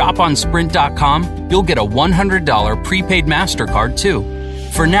when you shop on Sprint.com, you'll get a $100 prepaid MasterCard, too.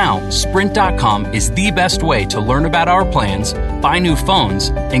 For now, Sprint.com is the best way to learn about our plans, buy new phones,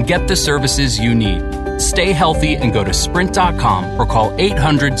 and get the services you need. Stay healthy and go to Sprint.com or call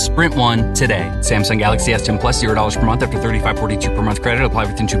 800-SPRINT1 today. Samsung Galaxy S10 Plus, $0 per month after $35.42 per month credit. Apply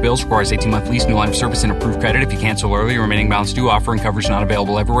within 2 bills. Requires 18-month lease. New line of service and approved credit. If you cancel early, remaining balance due. Offer and coverage not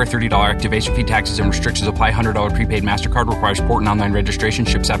available everywhere. $30 activation fee. Taxes and restrictions apply. $100 prepaid MasterCard. Requires port and online registration.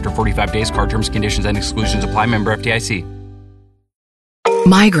 Ships after 45 days. Card terms, conditions, and exclusions apply. Member FDIC.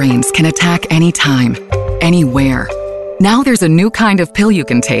 Migraines can attack anytime, anywhere. Now there's a new kind of pill you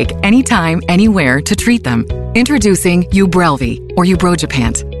can take anytime, anywhere to treat them. Introducing Ubrelvy or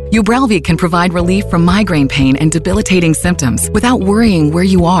Ubrogepant. Ubrelvy can provide relief from migraine pain and debilitating symptoms without worrying where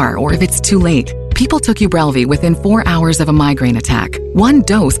you are or if it's too late. People took Ubrelvy within 4 hours of a migraine attack. One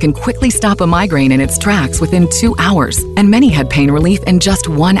dose can quickly stop a migraine in its tracks within 2 hours, and many had pain relief in just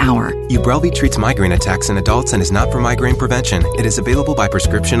 1 hour. Ubrelvy treats migraine attacks in adults and is not for migraine prevention. It is available by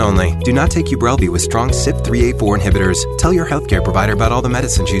prescription only. Do not take Ubrelvy with strong CYP3A4 inhibitors. Tell your healthcare provider about all the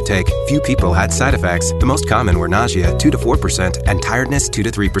medicines you take. Few people had side effects. The most common were nausea, 2 to 4%, and tiredness, 2 to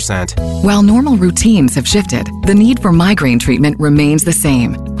 3%. While normal routines have shifted, the need for migraine treatment remains the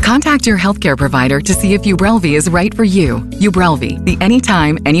same. Contact your healthcare provider to see if Ubrelvy is right for you. Ubrelvy, the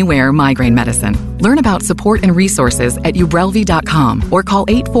anytime, anywhere migraine medicine. Learn about support and resources at ubrelvy.com or call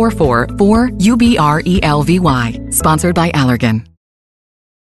 844-4-UBRELVY. Sponsored by Allergan.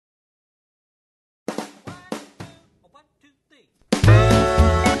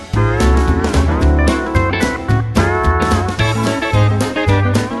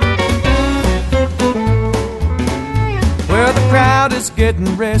 Crowd is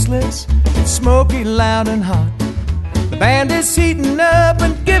getting restless, it's smoky, loud and hot. The band is heating up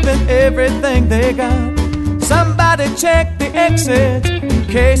and giving everything they got. Somebody check the exits in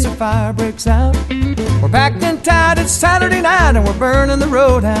case a fire breaks out. We're packed and tight, it's Saturday night and we're burning the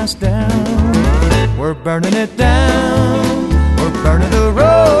roadhouse down. We're burning it down, we're burning the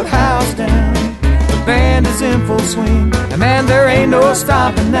roadhouse down. The band is in full swing, and man, there ain't no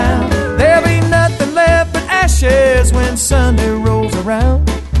stopping now. There'll be nothing left but ashes when Sunday rolls around.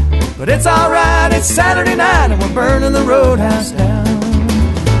 But it's alright, it's Saturday night and we're burning the roadhouse down.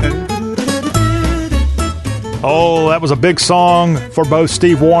 Oh, that was a big song for both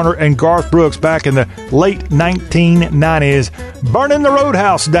Steve Wariner and Garth Brooks back in the late 1990s. Burning the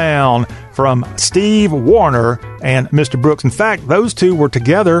Roadhouse Down from Steve Wariner and Mr. Brooks. In fact, those two were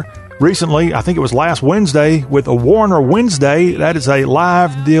together recently, I think it was last Wednesday, with a Wariner Wednesday. That is a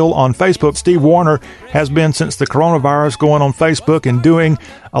live deal on Facebook. Steve Wariner has been, since the coronavirus, going on Facebook and doing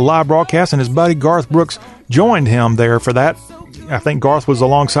a live broadcast, and his buddy Garth Brooks joined him there for that. I think Garth was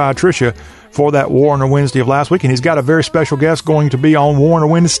alongside Tricia for that Wariner Wednesday of last week, and he's got a very special guest going to be on Wariner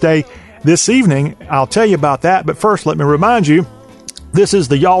Wednesday this evening. I'll tell you about that, but first let me remind you, this is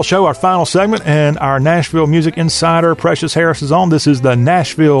the Y'all Show, our final segment, and our Nashville music insider, Precious Harris, is on. This is the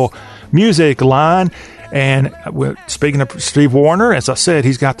Nashville Music Line. And speaking of Steve Wariner, as I said,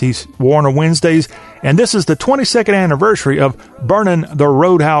 he's got these Wariner Wednesdays. And this is the 22nd anniversary of Burning the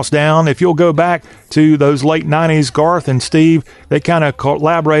Roadhouse Down. If you'll go back to those late 90s, Garth and Steve, they kind of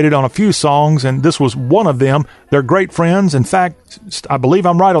collaborated on a few songs, and this was one of them. They're great friends. In fact, I believe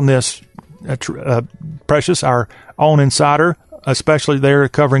I'm right on this, Precious, our own insider, especially there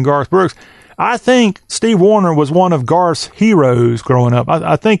covering Garth Brooks. I think Steve Wariner was one of Garth's heroes growing up.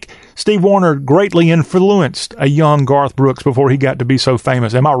 I think Steve Wariner greatly influenced a young Garth Brooks before he got to be so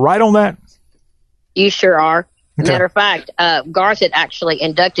famous. Am I right on that? You sure are. Okay. Matter of fact, Garth had actually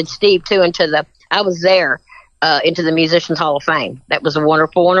inducted Steve, too, into the Musicians Hall of Fame. That was a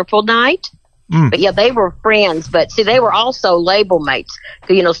wonderful, wonderful night. But, yeah, they were friends. But, see, they were also label mates.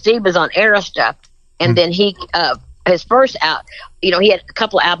 So, Steve was on Arista, and then he his first out, he had a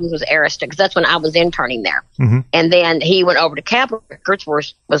couple of albums with Arista, because that's when I was interning there. And then he went over to Capitol Records,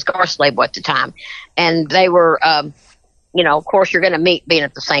 was Garth's label at the time. And they were, of course, you're going to meet being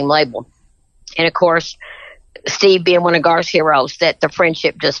at the same label. And, of course, Steve being one of Garth's heroes, that the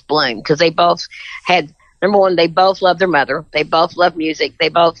friendship just bloomed because they both had, number one, they both loved their mother. They both loved music. They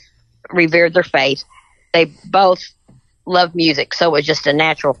both revered their faith. They both loved music. So it was just a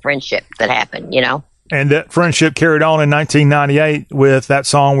natural friendship that happened, you know. And that friendship carried on in 1998 with that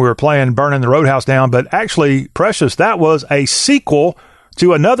song we were playing, Burning the Roadhouse Down. But actually, Precious, that was a sequel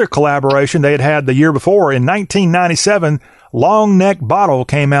to another collaboration they had had the year before. In 1997, Long Neck Bottle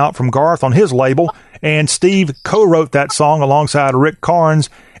came out from Garth on his label, and Steve co-wrote that song alongside Rick Carnes.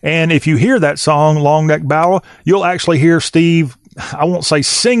 And if you hear that song, Long Neck Bottle, you'll actually hear Steve, I won't say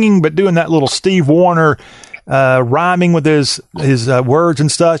singing, but doing that little Steve Wariner rhyming with his words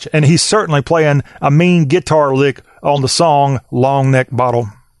and such. And he's certainly playing a mean guitar lick on the song Long Neck Bottle.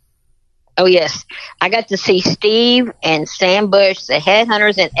 Oh, yes. I got to see Steve and Sam Bush, the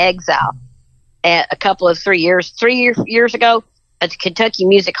Headhunters in Exile, at a couple of 3 years ago at the Kentucky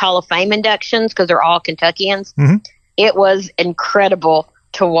Music Hall of Fame inductions, because they're all Kentuckians. Mm-hmm. It was incredible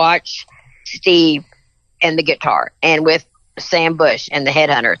to watch Steve and the guitar, and with Sam Bush and the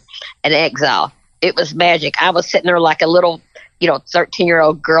Headhunters and Exile. It was magic. I was sitting there like a little,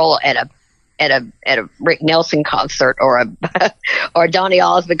 13-year-old girl at a Rick Nelson concert or a Donny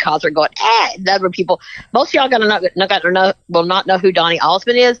Osmond concert, going, other people. Most of y'all will not know who Donny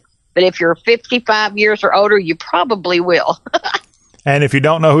Osmond is, but if you're 55 years or older, you probably will. And if you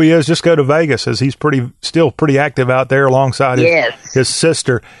don't know who he is, just go to Vegas, as he's still pretty active out there alongside his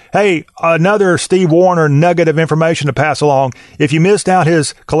sister. Hey, another Steve Wariner nugget of information to pass along. If you missed out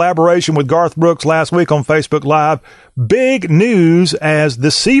his collaboration with Garth Brooks last week on Facebook Live, big news, as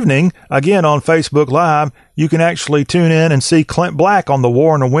this evening, again on Facebook Live, you can actually tune in and see Clint Black on the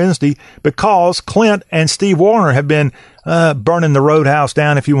Wariner Wednesday, because Clint and Steve Wariner have been burning the roadhouse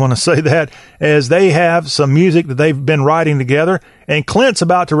down, if you want to say that, as they have some music that they've been writing together. And Clint's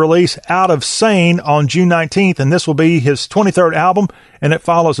about to release Out of Sane on June 19th, and this will be his 23rd album, and it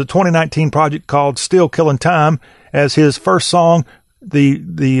follows a 2019 project called Still Killing Time as his first song.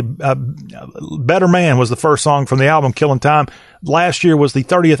 The Better Man was the first song from the album Killing Time. Last year was the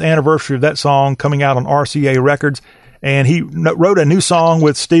 30th anniversary of that song coming out on RCA Records, and he wrote a new song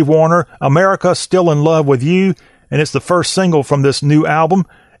with Steve Wariner, America Still in Love with You, and it's the first single from this new album.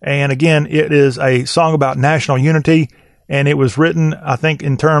 And again, it is a song about national unity, and it was written, I think,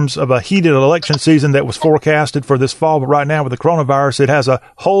 in terms of a heated election season that was forecasted for this fall. But right now with the coronavirus, it has a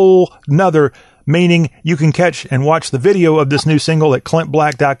whole nother meaning. You can catch and watch the video of this new single at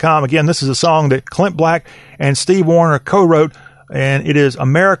clintblack.com. Again, this is a song that Clint Black and Steve Wariner co-wrote, and it is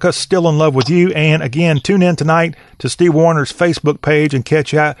America Still in Love with You. And again, tune in tonight to Steve Wariner's Facebook page and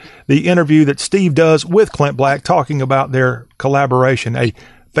catch out the interview that Steve does with Clint Black talking about their collaboration. A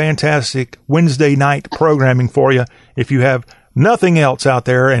fantastic Wednesday night programming for you if you have nothing else out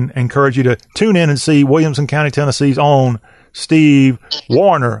there, and encourage you to tune in and see Williamson County, Tennessee's own Steve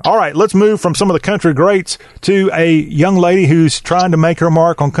Wariner. All right, let's move from some of the country greats to a young lady who's trying to make her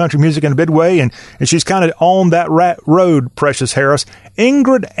mark on country music in a big way, and she's kind of on that road, Precious Harris.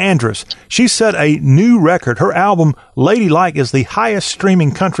 Ingrid Andress. She set a new record. Her album, Ladylike, is the highest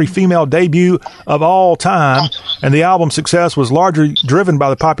streaming country female debut of all time, and the album's success was largely driven by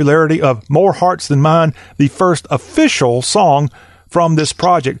the popularity of More Hearts Than Mine, the first official song from this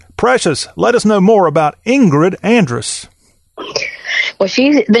project. Precious, let us know more about Ingrid Andress. Well,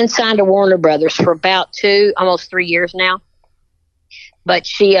 she's been signed to Warner Brothers for about almost 3 years now. But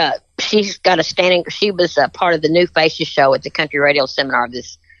she's got a standing. She was a part of the New Faces show at the Country Radio Seminar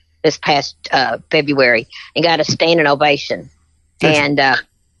this past February, and got a standing ovation. And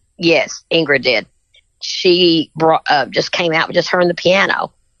yes, Ingrid did. She just came out with just her and the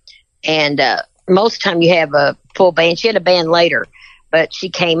piano. And most of the time you have a full band. She had a band later, but she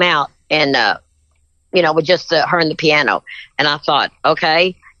came out and with just her and the piano. And I thought,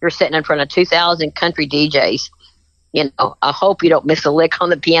 okay, you're sitting in front of 2,000 country DJs. I hope you don't miss a lick on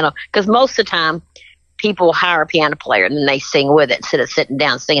the piano, because most of the time people hire a piano player and then they sing with it instead of sitting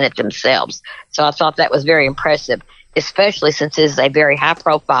down singing it themselves. So I thought that was very impressive, especially since this is a very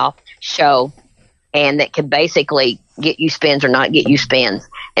high-profile show, and that can basically get you spins or not get you spins.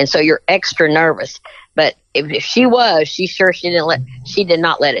 And so you're extra nervous. But if she did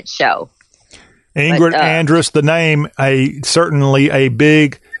not let it show. Ingrid Andress, the name, certainly a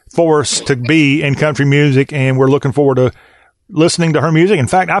big force to be in country music, and we're looking forward to listening to her music. In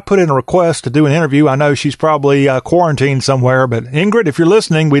fact, I put in a request to do an interview. I know she's probably quarantined somewhere, but Ingrid, if you're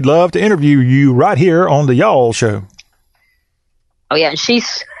listening, we'd love to interview you right here on the Y'all Show. Oh, yeah.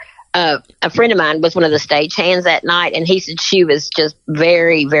 She's a friend of mine was one of the stagehands that night, and he said she was just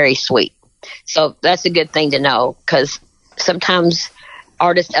very, very sweet. So that's a good thing to know, because sometimes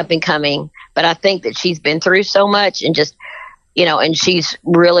artists up and coming But I think that she's been through so much and just, you know, and she's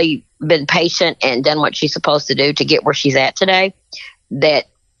really been patient and done what she's supposed to do to get where she's at today, that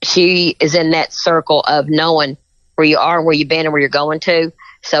she is in that circle of knowing where you are and where you've been and where you're going to.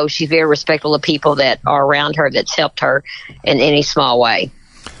 So she's very respectful of people that are around her that's helped her in any small way.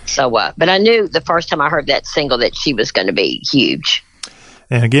 So, but I knew the first time I heard that single that she was going to be huge.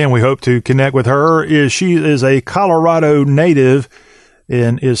 And again, we hope to connect with her. She is a Colorado native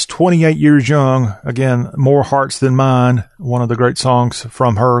and is 28 years young. Again, More Hearts Than Mine, one of the great songs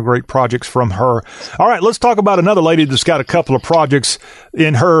from her, great projects from her. All right, let's talk about another lady that's got a couple of projects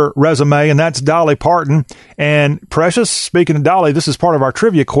in her resume, and that's Dolly Parton. And Precious, speaking of Dolly, this is part of our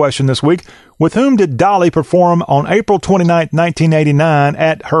trivia question this week. With whom did Dolly perform on April 29, 1989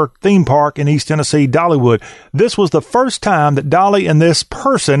 at her theme park in East Tennessee, Dollywood? This was the first time that Dolly and this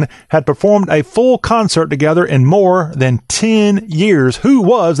person had performed a full concert together in more than 10 years. Who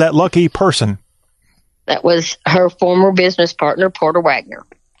was that lucky person? That was her former business partner, Porter Wagoner.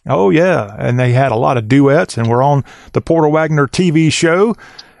 Oh, yeah. And they had a lot of duets and were on the Porter Wagoner TV show.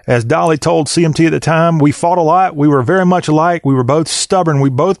 As Dolly told CMT at the time, we fought a lot. We were very much alike. We were both stubborn.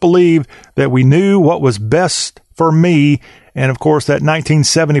 We both believed that we knew what was best for me. And, of course, that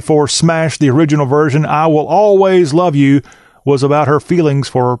 1974 smash, the original version, I Will Always Love You, was about her feelings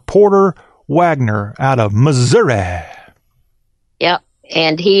for Porter Wagoner out of Missouri. Yep.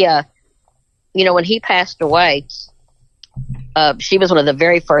 And he, you know, when he passed away, she was one of the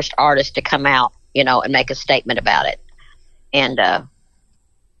very first artists to come out, you know, and make a statement about it. And,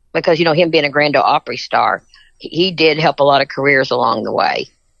 because, you know, him being a Grand Ole Opry star, he did help a lot of careers along the way.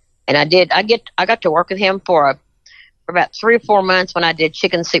 And I got to work with him for about 3 or 4 months when I did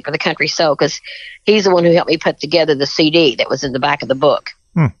Chicken Soup for the Country Soul, because he's the one who helped me put together the CD that was in the back of the book.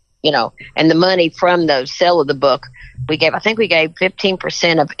 You know, and the money from the sale of the book, we gave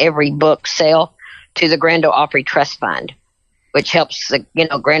 15% of every book sale to the Grand Ole Opry Trust Fund, which helps the, you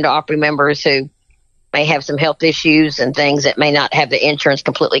know, Grand Ole Opry members who may have some health issues and things that may not have the insurance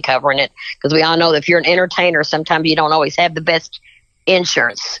completely covering it. Because we all know that if you're an entertainer, sometimes you don't always have the best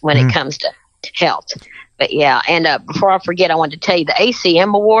insurance when it comes to health. But yeah, and before I forget, I wanted to tell you the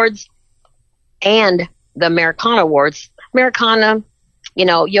ACM Awards and the Americana Awards. Americana, you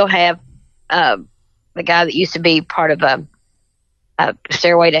know, you'll have the guy that used to be part of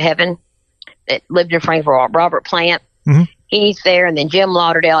Stairway to Heaven that lived in Frankfurt, Robert Plant. Mm-hmm. He's there, and then Jim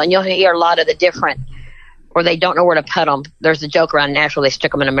Lauderdale, and you'll hear a lot of the different, or they don't know where to put them. There's a joke around Nashville, they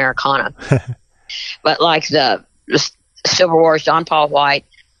stick them in Americana. But like the Civil Wars, John Paul White,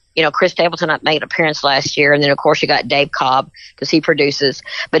 you know, Chris Stapleton made an appearance last year, and then of course you got Dave Cobb because he produces.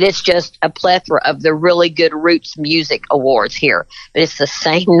 But it's just a plethora of the really good roots music awards here. But it's the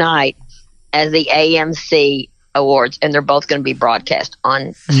same night as the AMC Awards, and they're both going to be broadcast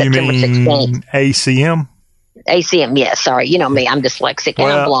on September 16th. ACM? ACM, yes. Sorry, you know me. I'm dyslexic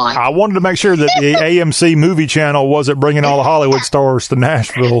and I'm blonde. I wanted to make sure that the AMC movie channel wasn't bringing all the Hollywood stars to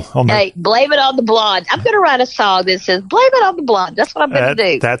Nashville. Hey, blame it on the blonde. I'm going to write a song that says, blame it on the blonde. That's what I'm going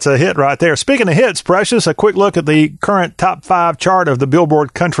to do. That's a hit right there. Speaking of hits, Precious, a quick look at the current top 5 chart of the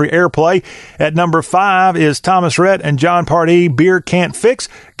Billboard Country Airplay. At number 5 is Thomas Rhett and John Pardee, Beer Can't Fix.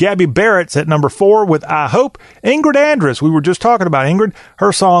 Gabby Barrett's at number 4 with I Hope. Ingrid Andress, we were just talking about Ingrid.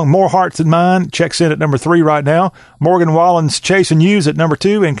 Her song, More Hearts Than Mine, checks in at number 3 right now. Morgan Wallen's Chasing You's at number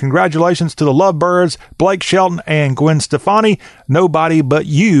 2. And congratulations to the Lovebirds, Blake Shelton and Gwen Stefani. Nobody But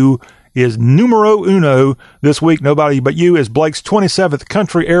You is numero uno this week. Nobody But You is Blake's 27th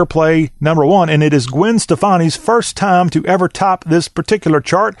Country Airplay number 1, and it is Gwen Stefani's first time to ever top this particular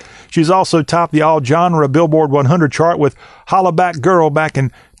chart. She's also topped the all-genre Billboard 100 chart with Holla Back Girl back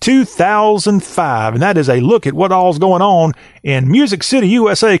in 2005, and that is a look at what all's going on in Music City,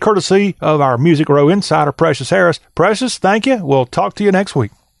 USA, courtesy of our Music Row insider, Precious Harris. Precious, thank you. We'll talk to you next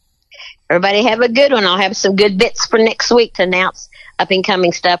week. Everybody have a good one. I'll have some good bits for next week to announce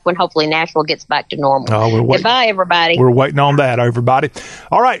up-and-coming stuff when hopefully Nashville gets back to normal. Goodbye, everybody. We're waiting on that, everybody.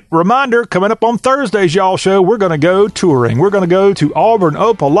 All right, reminder, coming up on Thursday's Y'all Show, we're going to go touring. We're going to go to Auburn,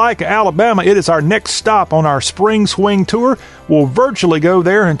 Opelika, Alabama. It is our next stop on our Spring Swing Tour. We'll virtually go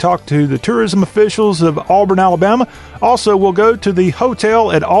there and talk to the tourism officials of Auburn, Alabama. Also, we'll go to the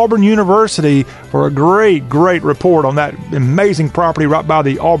hotel at Auburn University for a great, great report on that amazing property right by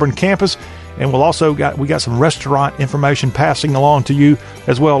the Auburn campus. And we'll also got some restaurant information passing along to you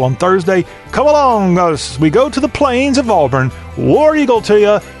as well on Thursday. Come along as we go to the plains of Auburn. War Eagle to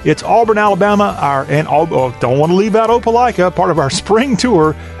you. It's Auburn, Alabama. Don't want to leave out Opelika, part of our spring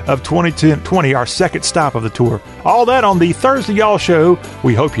tour of 2020, our second stop of the tour. All that on the Thursday Y'all Show.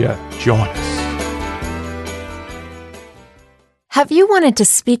 We hope you join us. Have you wanted to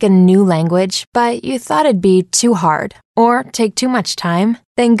speak a new language, but you thought it'd be too hard or take too much time?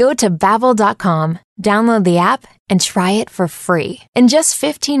 Then go to Babbel.com, download the app, and try it for free. In just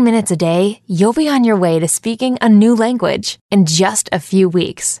 15 minutes a day, you'll be on your way to speaking a new language in just a few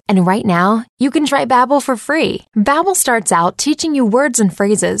weeks. And right now, you can try Babbel for free. Babbel starts out teaching you words and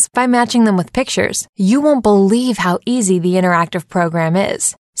phrases by matching them with pictures. You won't believe how easy the interactive program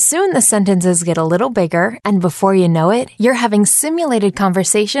is. Soon the sentences get a little bigger, and before you know it, you're having simulated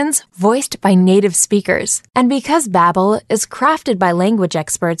conversations voiced by native speakers. And because Babbel is crafted by language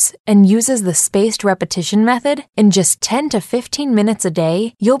experts and uses the spaced repetition method, in just 10 to 15 minutes a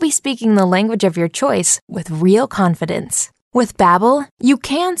day, you'll be speaking the language of your choice with real confidence. With Babbel, you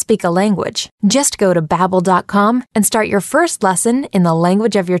can speak a language. Just go to Babbel.com and start your first lesson in the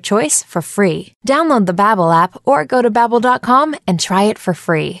language of your choice for free. Download the Babbel app or go to Babbel.com and try it for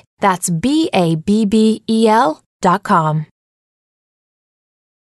free. That's BABBEL.com.